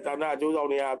ကိုအဲ့သာသနာအကျိုးဆောင်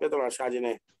တွေကပြဿနာရှာခြင်း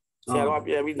နဲ့ဆရာတော်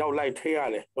ပြန်ပြီးနောက်လိုက်ထိရ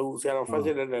တယ်အခုဆရာတော် first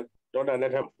တဲ့ဒေါက်တာလ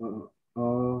က်ထက်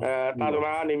သာသ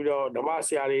နာကနေပြီးတော့ဓမ္မဆ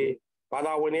ရာတွေဘာ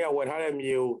သာဝင်တွေကဝယ်ထားတဲ့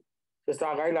မြေကို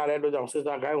sister guy လာတဲ့အတွက်ကြောင့်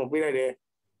sister guy ကိုပေးလိုက်တယ်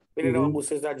ပြီးတော့အခု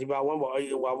sister ဂျီဘာဝမ်ပေါ့အဲ့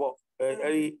ဟိုပါပေါ့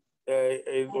အဲ့ဒီ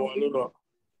ဟိုလို့တော့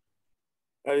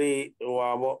အဲ့ဒီဟိုပါ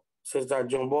ပေါ့ sister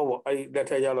ဂျွန်ဘောပေါ့အဲ့ဒီလက်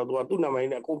ထက်ကျတော့သူ့နာမည်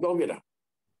နဲ့အကုန်ပြောင်းပြတာ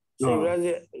Saint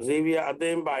Francis Xavier အသ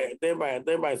င်းပိုင်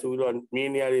ဆိုပြီးတော့မြေ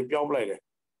နေရာတွေပြောင်းပလိုက်တယ်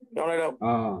ပြောင်းလိုက်တော့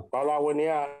ဘာသာဝင်တွေ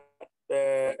က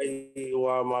အဲ့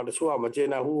ဟိုမှာတချို့ကမကျေ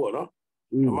နပ်ဘူးပေါ့နော်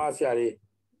ဓမ္မဆရာတွေ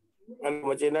အဲ့မ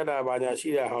ကျင်တတ်တာဘာညာရှိ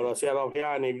တာဟောတော့ဆရာတော်ဖះက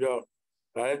နေပြီးတော့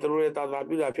ဒါလည်းသူတို့ရဲ့တာသာ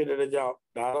ပြုတာဖြစ်တဲ့ကြောင့်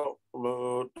ဒါတော့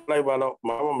လိုက်ပါတော့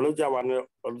မလုပ်ကြပါနဲ့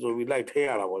ဆိုပြီးလိုက်ထင်း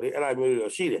ရတာပေါ့လေအဲ့ဒါမျိုးတွေ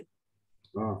တော့ရှိတယ်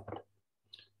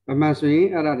အမှန်ဆိုရင်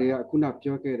အဲ့ဒါတွေကခုန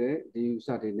ပြောခဲ့တဲ့ဒီဥစ္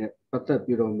စာတွေနဲ့ပတ်သက်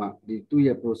ပြီးတော့မှဒီသူ့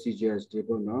ရဲ့ procedures တွေ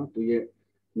ပေါ့နော်သူရဲ့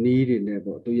နီးတွေနဲ့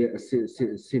ပေါ့သူရဲ့အဆ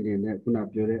င့်တွေနဲ့ခုန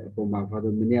ပြောတဲ့အပေါ်မှာဘာ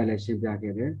လို့မနေ့ကလည်းရှင်းပြ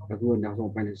ခဲ့တယ်အခုနောက်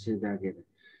ဆုံးပိုင်းလည်းရှင်းပြခဲ့တယ်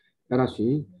အဲ့ဒါဆို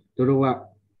ရင်သူတို့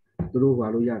ဘာ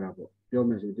လို့ရတာပေါ့ပြော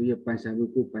မယ်ဆိုသူရဲ့ပိုင်ဆိုင်မှု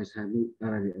ကိုပိုင်ဆိုင်မှုအဲ့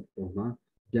ဒါတွေအပေါ်မှာ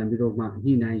ပြန်ပြီးတော့မှ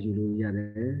ညှိနှိုင်းယူလို့ရတ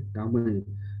ယ်တောင်းပန်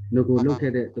ငကိုလုတ်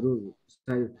ခဲ့တဲ့သူတို့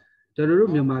ကျွန်တော်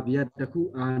တို့မြန်မာပြည်ကတခု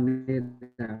အားနေ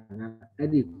တာကအဲ့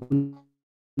ဒီခု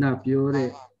နပြောတဲ့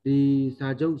ဒီစာ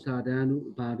ချုပ်စာတမ်းတို့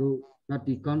ဘာတို့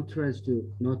ဒီ contrast တို့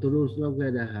နော်သူတို့လောက်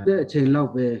ခဲ့တဲ့ဟာတဲ့အချိန်လော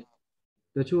က်ပဲ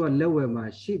တချို့ကလက်ဝယ်မှာ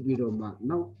ရှိပြီးတော့မှ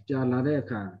နောက်ကြာလာတဲ့အ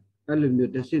ခါအဲ့လို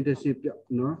မျိုးတစ်ဆင့်ပြောက်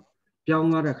နော်ပြောင်း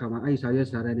သွားတဲ့အခါမှာအဲ့ဒီစာရွက်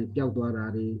စာတမ်းတွေပျောက်သွားတာ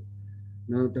တွေ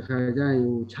နော်တခါကျရင်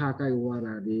ခြားကြိုက်သွား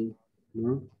တာတွေ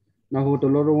နော်နောက်ဟိုတ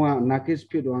လောတော့က nakis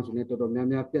ဖြစ်သွားဆိုနေတော်တော်များ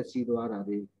များပြက်စီးသွားတာ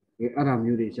တွေအဲ့ဒါ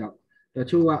မျိုးတွေကြောင့်တ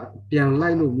ချို့ကပြန်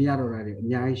လိုက်လို့မရတော့တာတွေအ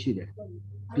များကြီးရှိတယ်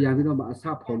ပြန်ပြီးတော့မှအစ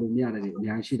ဖော်လို့မရတဲ့တွေအ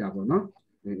များကြီးရှိတာပေါ့နော်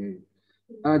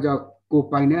အဲ့ကြောင့်ကို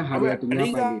ပိုင်တဲ့ဟာတွေကသူများ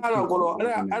ပိုင်တွေတော့ကိုတော့အဲ့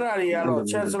ဒါတွေကတော့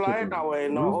chancellor ရဲ့တာဝန်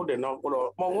တော့ဟုတ်တယ်နော်ကိုတော့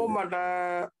မော်ဂိုမတန်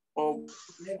ဟို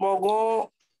မော်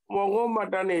ဂိုမ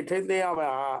တန်နေထိသိရပါ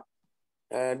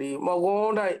ဒီမော်ဂို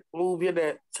တိုက်မူဖြစ်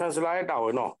တဲ့ chancellor ရဲ့တာဝ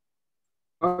န်တော့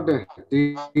ဟုတ်တယ်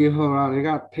ဒီဟော်ရာတွေက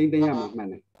ထိသိရမှာမှန်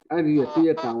တယ်အဲ့ဒီသူ့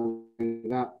ရဲ့တာဝန်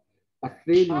ကအ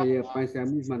သေးတော်ရဲ့ပိုင်ဆိုင်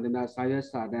မှုမှန်တယ်စာရွက်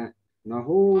စာတမ်းနော်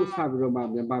ဟိုးစပြီးတော့မှ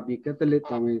မြန်မာပြည်ကက်သလစ်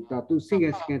တာဝန်သူစိ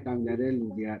တ်စကန်တောင်းတဲ့လူ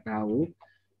တွေကဒါကို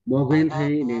မော်ဂင်ထိ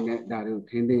အနေနဲ့ဒါတွေကို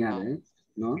ထိသိရတယ်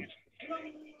နော်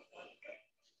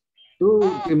သူ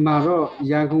ဒီမှာတော့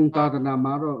ရာဂုံသာသနာ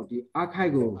မှာတော့ဒီအခို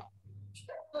က်ကို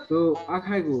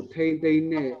ထိသိ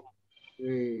နဲ့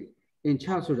အင်ချ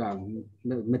ဆိုတာ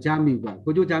မကြမိဘူး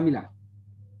ကိုကြိုးကြမိလား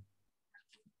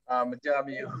မကြ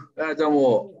မိဘူးအဲကြောင့်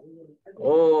မို့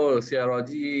ဆရာတော်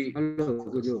ကြီး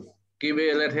ကိုကြိုးကိ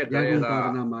ဘေးလက်ထက်ကလေးကရာ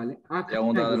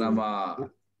ဂုံသာသနာမှာ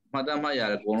မှတ်တမ်းမှတ်ရ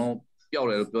တယ်အကုန်လုံးပျောက်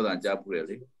တယ်လို့ပြောတာကြားပူတယ်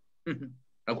လေ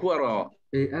အခုကတော့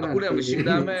အခုလည်းမရှိ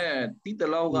ဒါမဲ့တိတ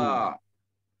လောက်က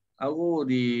အခု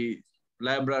ဒီ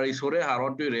library ဆိုတဲ့ဟာ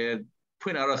တော့တွေ့တယ်ဖွ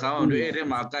င့်လာတော့ခါမှတွေ့အဲ့ဒီ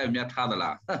မှာကြိုက်မြတ်ထားသ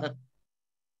လား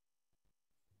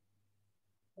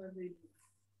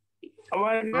အမှ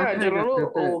န်ကကျွန်တော်တို့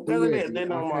ဟိုကဲတဲ့တဲ့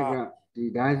နောက်မှာဒီ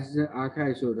digital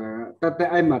archive ဆိုတာတ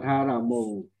က်အဲ့မှာထားတာမဟုတ်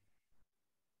ဘူး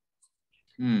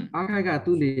archive က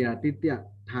သူ့နေရာတိကျ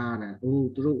ထားတယ်ဟို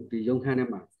သူတို့ဒီရုံခန်းထဲ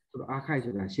မှာသူတို့ archive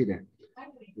ဆိုတာရှိတယ်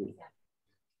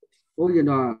ဟိုရင်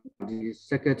တော့ဒီ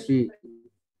secretary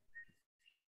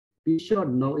be short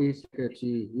no a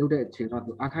secretary လုပ်တဲ့အချိန်တော့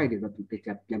သူ archive တွေတော့သူတိကျ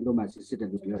ပြန်တော့မှစစ်တယ်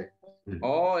လို့ပြောတယ်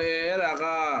အဲ့ဒါက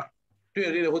တွေ့ရ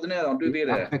တယ်ဟိုတနေ့တော့တွေ့သေး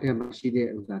တယ် archive ထဲမှာရှိတဲ့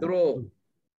ဥစ္စာသူတို့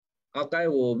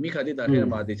archive ကိုမိခတိတာထဲ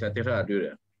မှာတိကျတက်ထားတွေ့တ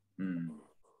ယ်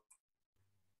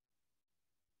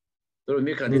သူတို့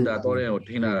မိခတိတာတော့လည်းထ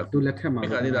င်းတာသူလက်ထက်မှာမိ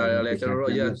ခတိတာလည်းကျွန်တော်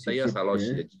တို့ရစာလောက်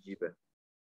ရှိတယ်ကြီးပဲ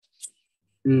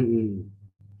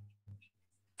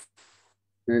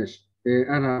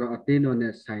အဲ့ဒါတော့အတင်းတော်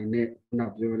နဲ့ဆိုင်နဲ့နော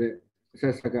က်ပြောတဲ့ဆ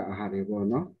က်စကအဟာတွေပေါ့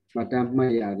နော်မတမ်းမှ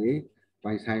တ်ရတွေ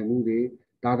ပိုင်ဆိုင်မှုတွေ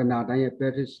သာသနာတိုင်းရဲ့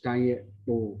practice တိုင်းရဲ့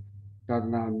ဟိုသာသ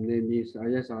နာနေမီစာ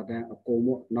ရွက်စာတမ်းအကုန်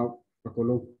ပေါ့နောက်အကုန်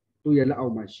လုံးသူ့ရဲ့လက်အော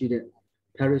က်မှာရှိတဲ့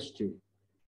parish တွေ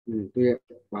သူရဲ့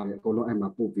ပါလေအကုန်လုံးအဲ့မှာ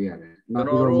ပို့ပေးရတယ်နောက်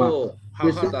ပြီးတော့မှ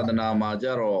ဟာသာသနာမှာကြ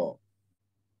တော့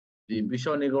ဒီ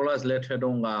Bishop Nicholas လက်ထက်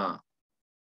တုန်းက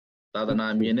သာသနာ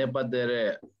မြေနဲ့ပတ်သက်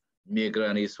တဲ့မြေဂရ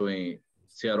န်တွေဆိုရင်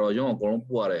ဆရာတော်ရုံးအကုန်လုံး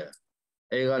ပို့ရတယ်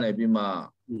အဲ့ကနေပြီးမှ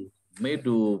မိ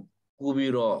တူကူ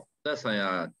ပြီးတော့သက်ဆိုင်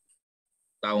ရာ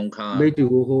တောင်ခံမိတူ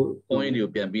ကိုဟိုဘုန်းကြီးတွေ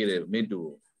ကိုပြန်ပေးတယ်မိတူ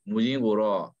မူရင်းကို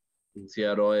တော့ဆ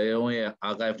ရာတော်ရုံးရဲ့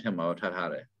archive ထဲမှာထားထား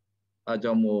တယ်အဲ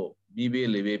ကြောင့်မို့ပြီးပေး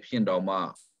လေပေးဖြစ်တော့မှ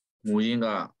မူရင်းက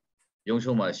ရုံး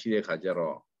ချုံမှာရှိတဲ့ခါကျ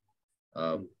တော့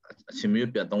အချင်း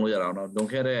မျိုးပြန်တုံးလို့ရအောင်တော့လွန်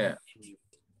ခဲ့တဲ့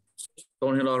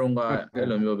3နှစ်လောက်ကအဲ့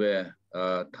လိုမျိုးပဲ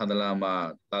ထန်တလာမှာ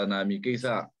သာသနာမြေကိစ္စ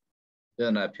ပြ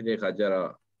န်လာဖြစ်တဲ့ခါကျ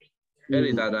တော့အဲ့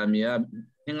ဒီသာသနာမြေက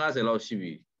50လောက်ရှိ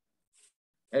ပြီ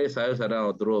အဲ့ဒီစာရွက်စာတမ်း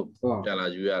ကိုသူတို့ပြန်လာ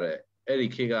ယူရတယ်အဲ့ဒီ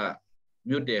ခေတ်က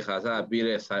မြို့တယ်ခါစားပြီး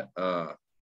တဲ့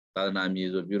သာသနာမြေ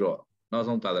ဆိုပြီးတော့နောက်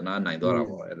ဆုံးသာသနာနိုင်သွားတာ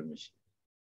ပေါ့အဲ့လိုမျိုးရှိ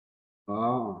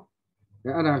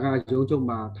အဲ့ဒါကရုံးချုပ်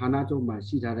မှာဌာနချုပ်မှာ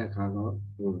ရှိထားတဲ့အခါတော့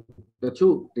ဟိုတ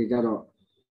ချို့တွေကြတော့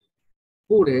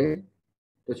ပို့တယ်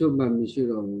တချို့မှမရှိ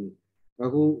တော့ဘူးအ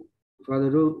ခု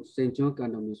Father တို့စင်ကျွန်းကန်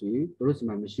တော်မျိုးဆိုရင်တို့စ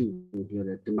မှာမရှိဘူးပြောတ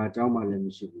ယ်ဒီမှာကျောင်းမှာလည်းမ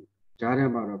ရှိဘူးကြားထဲ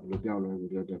မှာတော့ဘယ်လိုပြောင်းလဲမ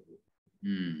ပြောတတ်ဘူး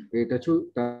တချို့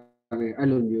အဲ့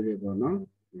လိုမျိုးတွေပေါ့နော်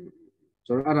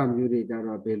ဆိုတော့အဲ့ဒါမျိုးတွေကြ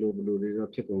တော့ဘယ်လိုတွေတော့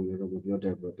ဖြစ်ကုန်လဲတော့မပြောတ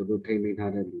တ်ဘူးသူတို့ထိန်းသိမ်း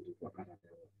ထားတဲ့လူတွေပေါ့အဲ့ဒါ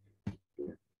တွေ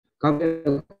ကောင်းအ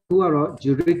ခုကတော့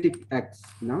juridic acts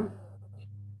နော်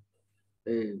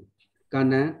ကဏ္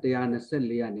ဍ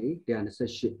124ကနေ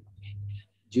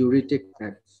128 juridic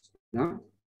acts နော်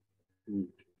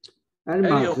အဲ့ဒီ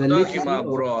မှာ validity of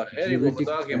juridic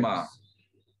acts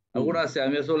အခုနဆရာ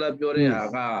မျိုးဆိုလာပြောတဲ့ဟာ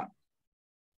က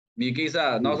မြေကိစ္စ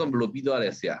နောက်ဆုံးဘယ်လိုပြီးသွား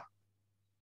လဲဆ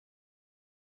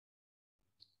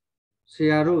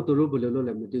ရာတို့သူတို့ဘယ်လိုလုပ်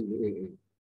လဲမသိဘူးအေး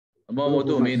အမော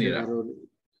တို့မင်းနေတာ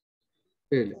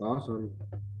အေးsorry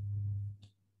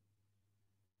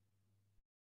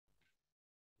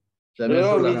ဆရာမျိုး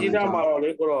ဆိုလာကြီးတာမှာတော့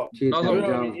လေကိုတော့နောက်ဆုံး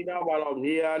ကြီးတာမှာတော့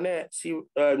မြေယာနဲ့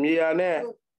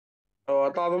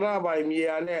တာသနာပိုင်မြေ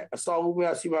ယာနဲ့အစောက်ဦး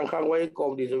များစီမံခန့်ခွဲရေး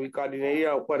ကော်မတီဆိုပြီးကာဒီနယ်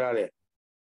ရောက်ဖွဲ့ထားတယ်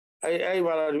အဲ့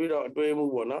မှာတော့ပြီးတော့အတွင်းမှု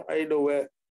ပေါ့နော်အဲ့လိုပဲ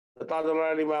တာသနာ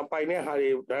တွေမှာပိုင်တဲ့ဟာတွေ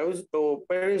ဒါဟို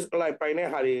Paris လိုက်ပိုင်တဲ့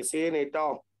ဟာတွေစီးနေတော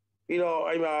င်းပြီးတော့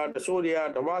အဲ့မှာတချို့တွေက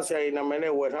ဓမ္မဆရာကြီးနာမည်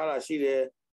နဲ့ဝယ်ထားတာရှိတယ်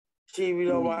ရှိပြီး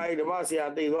တော့မှအဲ့ဓမ္မဆရာ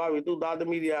တည်သွားပြီသူ့သားသ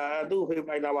မီးတွေကသူ့ဖေး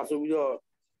ပိုင်တာမှာဆိုပြီးတော့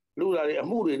လူလာတွေအ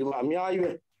မှုတွေဒီမှာအများကြီး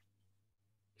ပဲ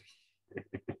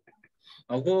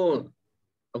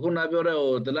အခုနာပြောတဲ့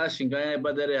ဟိုတလားရှင်ကိုင်းပ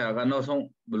တ်တဲ့ဟာကနောက်ဆုံး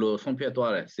ဘယ်လိုဆုံးဖြတ်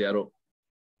သွားလဲဆရာတို့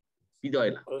ပြီးတော့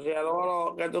လားဆရာတော်ကတော့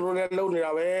ကဲသူတို့လည်းလုံနေ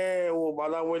တာပဲဟိုဘာ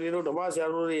သာဝင်တွေတို့ဓမ္မဆရာ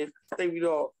တို့တွေတိတ်ပြီး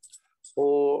တော့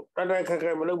ဟိုတိုက်ခက်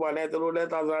ခဲမလုပ်ပါနဲ့သူတို့လည်း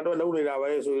သာသနာတော့လုံနေတာပဲ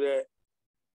ဆိုရဲ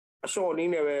အလျှော့န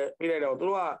ည်းနဲ့ပဲပြလိုက်တော့သူ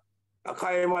တို့ကအ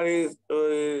ခိုင်အမာတွေ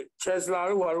ချက်စလာ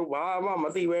တို့ဘာမှမ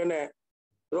သိပဲနဲ့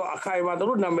သူတို့အခိုင်အမာသူ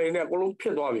တို့နာမည်နဲ့အကုန်လုံးဖြ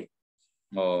စ်သွားပြီ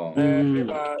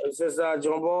ဆရာ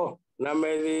ဂျွန်ဘောနာမ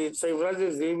ည်ဒီစိတ်ဖရစ်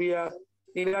ဇေဗီယာ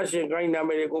တီလာရှင်ကိုင်းနာမ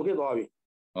ည်တွေကိုဖြစ်သွားပြီ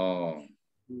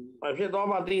ဖြစ်သွား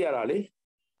မှသိရတာလေ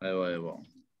ပေါ့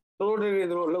သူတို့တွေ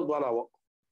သူတို့လှုပ်သွားတာပေါ့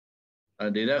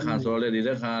ဒေတာခံဆိုလဲဒေ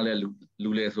တာခံလည်းလူ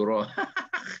လေဆိုတော့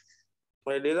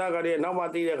ဒေတာကလည်းနောက်မှ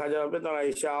သိတဲ့ခါကျတော့ပြဿနာ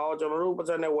ကြီးရှာအောင်ကျွန်တော်တို့ပတ်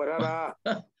စံနဲ့ဝယ်ထားတာ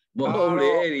မဟုတ်လေ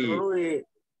အဲ့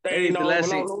ဒီတလား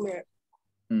ရှိ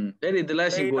အဲ့ဒီတ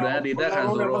လားရှိကိုယ်တိုင်ဒေတာခံ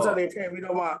ဆိုတော့ပတ်စံတွေထည့်ပြီး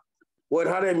တော့မှဝယ်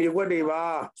ထားတဲ့မြေကွက်တွေပါ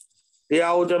တ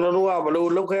ရားကိုကျွန်တော်တို့ကဘလို့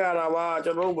လုတ်ခဲ့ရတာပါ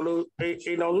ကျွန်တော်တို့ဘလို့အိ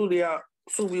မ်တော်စုတွေက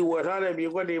စုပြီးဝယ်ထားတဲ့မြေ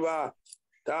ကွက်တွေပါ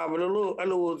ဒါဘလို့လို့အဲ့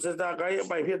လိုစတာကိုင်းအ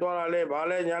ပိုင်ဖြစ်သွားတာလဲဘာ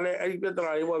လဲညာလဲအဲ့ဒီပြဿ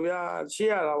နာတွေပေါ့ဗျာရှ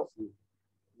င်းရတာပေါ့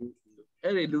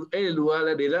အဲ့ဒီလူကလ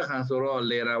ည်းဒေတာခံဆိုတော့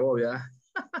လဲတာပေါ့ဗျာ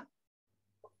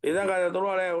ဒေတာကလည်းတို့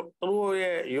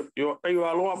ရဲ့ရွာ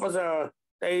လုံးကပတ်စံ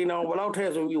တိန်အောင်ဘလောက်ထဲ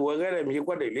ဆိုပြီးဝယ်ခဲ့တဲ့မြေ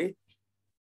ကွက်တွေလေ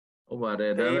ဟုတ်ပါတ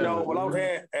ယ်ဒါလည်းဘလောက်ထဲ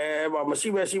မ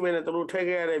ရှိပဲနဲ့တို့ထဲ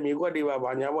ခဲ့ရတဲ့မြေကွက်တွေပါ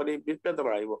ဘာညာပေါ့ဒီပြဿနာ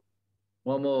တွေပေါ့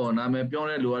မောနာမည်ပြော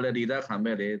တဲ့လူကလည်းဒေတာခံ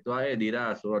မဲ့တယ်သွားရဲ့ဒေတာ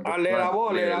ဆိုတော့လဲတာပေါ့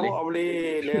အမလေး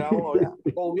လဲတာပေါ့ဗျာ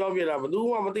ပုံပြောပြတာဘယ်သူ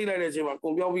မှမသိလိုက်တဲ့အချိန်မှာ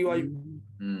ပုံပြောပြီးသွားပြီ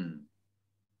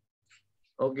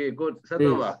Okay good ဆက်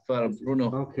တော့ပါ Bruno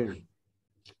Okay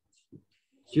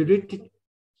juridic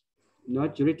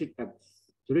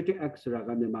acts ဆိုတာက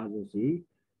မြန်မာဆိုစီ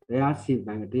တရားစီ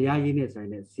ပိုင်တရားရေးနဲ့ဆိုင်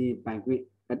တဲ့စီပိုင်ခွင့်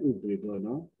အဥပဒေပေါ့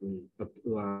နော်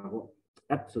ဟို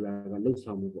act ဆိုတာကလှုပ်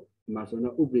ဆောင်မှုပေါ့ဒီမှာဆို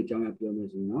တော့ဥပဒေကြောင်းရပြောမယ်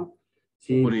ဆိုရင်နော်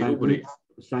စီပိုင်ခွင့်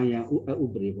ဆိုင်ရာဥ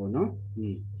ပဒေပေါ့နော်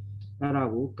အဲ့ဒါ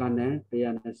ကိုကဏ္ဍ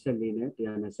124နဲ့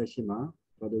128မှာ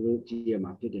ဘာလို့ကြည့်ရ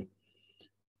မှာဖြစ်တယ်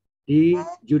ဒီ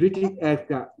juridic act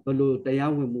ကဘယ်လိုတ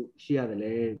ရားဝင်မှုရှိရတယ်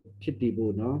လဲဖြစ်တည်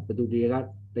ဖို့နော်ဘယ်သူတွေက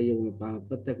တရားဝင်ပါပ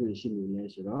တ်သက်ခွင့်ရှိနေလဲ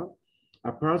ဆိုတော့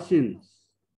a person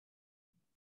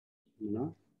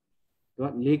နော်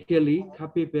legally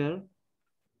capable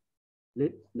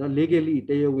legally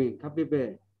တရားဝင်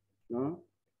capable နော်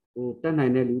ဟိုတတ်နို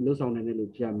င်တဲ့လူလှုပ်ဆောင်နိုင်တဲ့လူ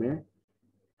ဖြစ်ရမယ်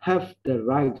have the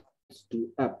right to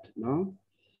act နော်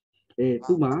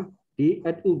သူမှာဒီ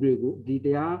act ဥပဒေကိုဒီတ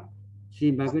ရားစီ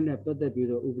မံခွင့်နဲ့ပတ်သက်ပြီး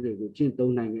တော့ဥပဒေကိုကျင့်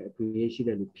သုံးနိုင်တဲ့အခွင့်အရေးရှိ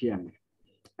တဲ့လူဖြစ်ရမယ်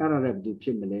အဲ့ဒါလည်းဘယ်သူဖြ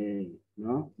စ်မလဲ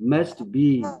နော် must be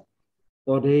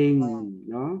ordained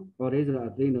နော် ordained ဆိုတာ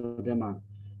အသိဉာဏ်ထဲမှာ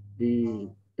ဒီ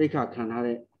တိတ်ခါခံထား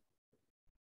တဲ့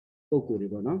ပုဂ္ဂိုလ်တွေ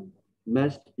ပေါ့နော်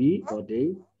must be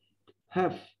ordained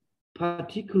have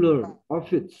particular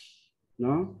office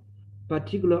နော်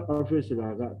particular office ဆိုတာ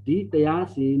ကဒီတရား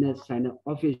စီရင်နဲ့ဆိုင်တဲ့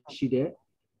office ရှိတဲ့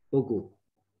ပုဂ္ဂိုလ်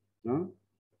နော်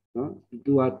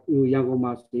သူကရန်ကုန်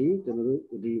မှာဆိုရင်ကျွန်တော်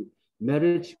တို့ဒီ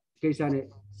marriage ကိစ္စနဲ့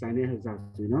ဆိုင်တဲ့ဟာ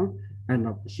ဆိုနော်အဲ့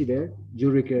တော့ရှိတယ်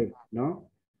juridical နော်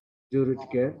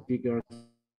juridical figure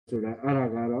ဆိုတာအဲ့ဒါ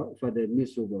ကတော့ for the miss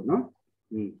ဆိုပေါ့နော်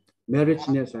marriage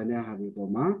နဲ့ဆိုင်တဲ့ဟာတွေ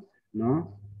ပေါ်မှာနော်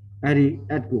အဲ့ဒီ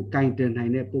act ကိုကင်တင်နို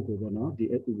င်တဲ့ပုဂ္ဂိုလ်ပေါ့နော်ဒီ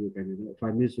act ကိုကင်တင်တဲ့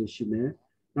for miss ဆိုရှိမယ်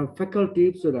နောက် faculty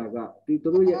ဆိုတာကဒီ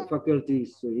တို့ရဲ့ faculty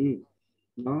ဆိုရင်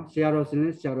နော်ဆရာတော်စင်း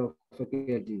ဆရာတော်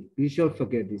faculty visual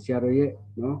faculty ဆရာတော်ရဲ့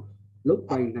နော်လုတ်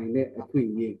ပိုင်နိုင်တဲ့အခွင့်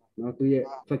အရေးနော်သူရဲ့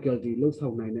faculty လုတ်ဆော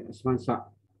င်နိုင်တဲ့အစွမ်းစ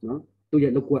နော်သူ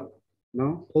ရဲ့လုတ်ကွက်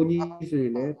no Pony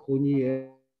le Pony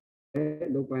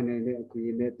look by name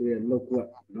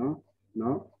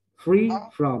no free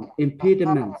from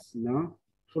impediments no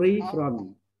free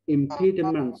from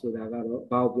impediments so that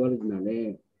about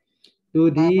to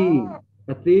the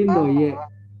a thing no yet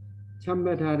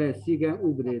Chamba had a cigar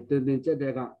ubre to the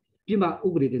Jedega Pima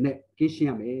ubre the neck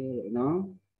kisham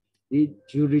no the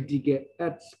juridical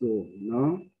at school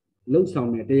no looks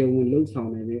on it they will look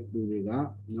on it do they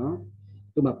got no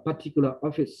to a particular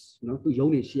office no to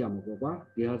Yoni Shiam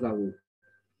the other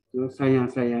no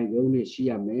science Yoni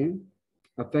Shiam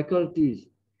a faculties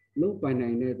look by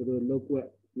nine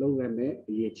low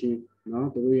yachin no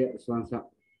to a swansa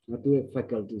not to a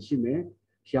faculty shime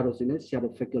shadow senate shadow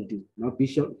faculty no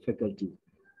bishop faculty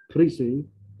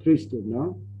priesthood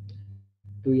no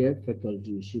to a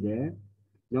faculty she there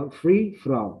now free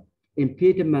from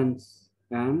impediments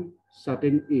and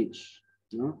certain age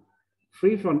no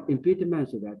free from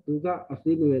impediments so that to got a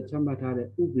thing with somebody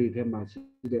ubi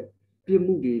the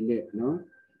Pimudi no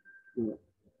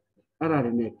other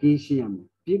than a Kisham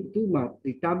Pim too much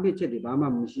the damage the Bama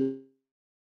Michelle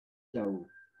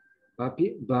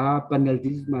Ba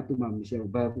penalties Matuma Michelle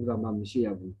Bama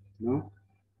Michelle no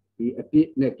the appear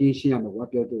Kisham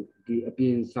what you the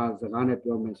appearance as the Ghana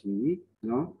promise me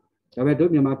no I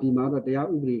don't know that they are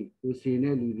Ubri who see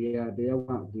Nelly they are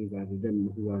one of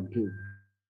them who are two.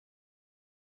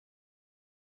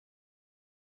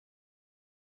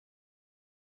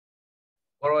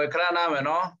 Or a crana,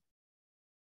 no?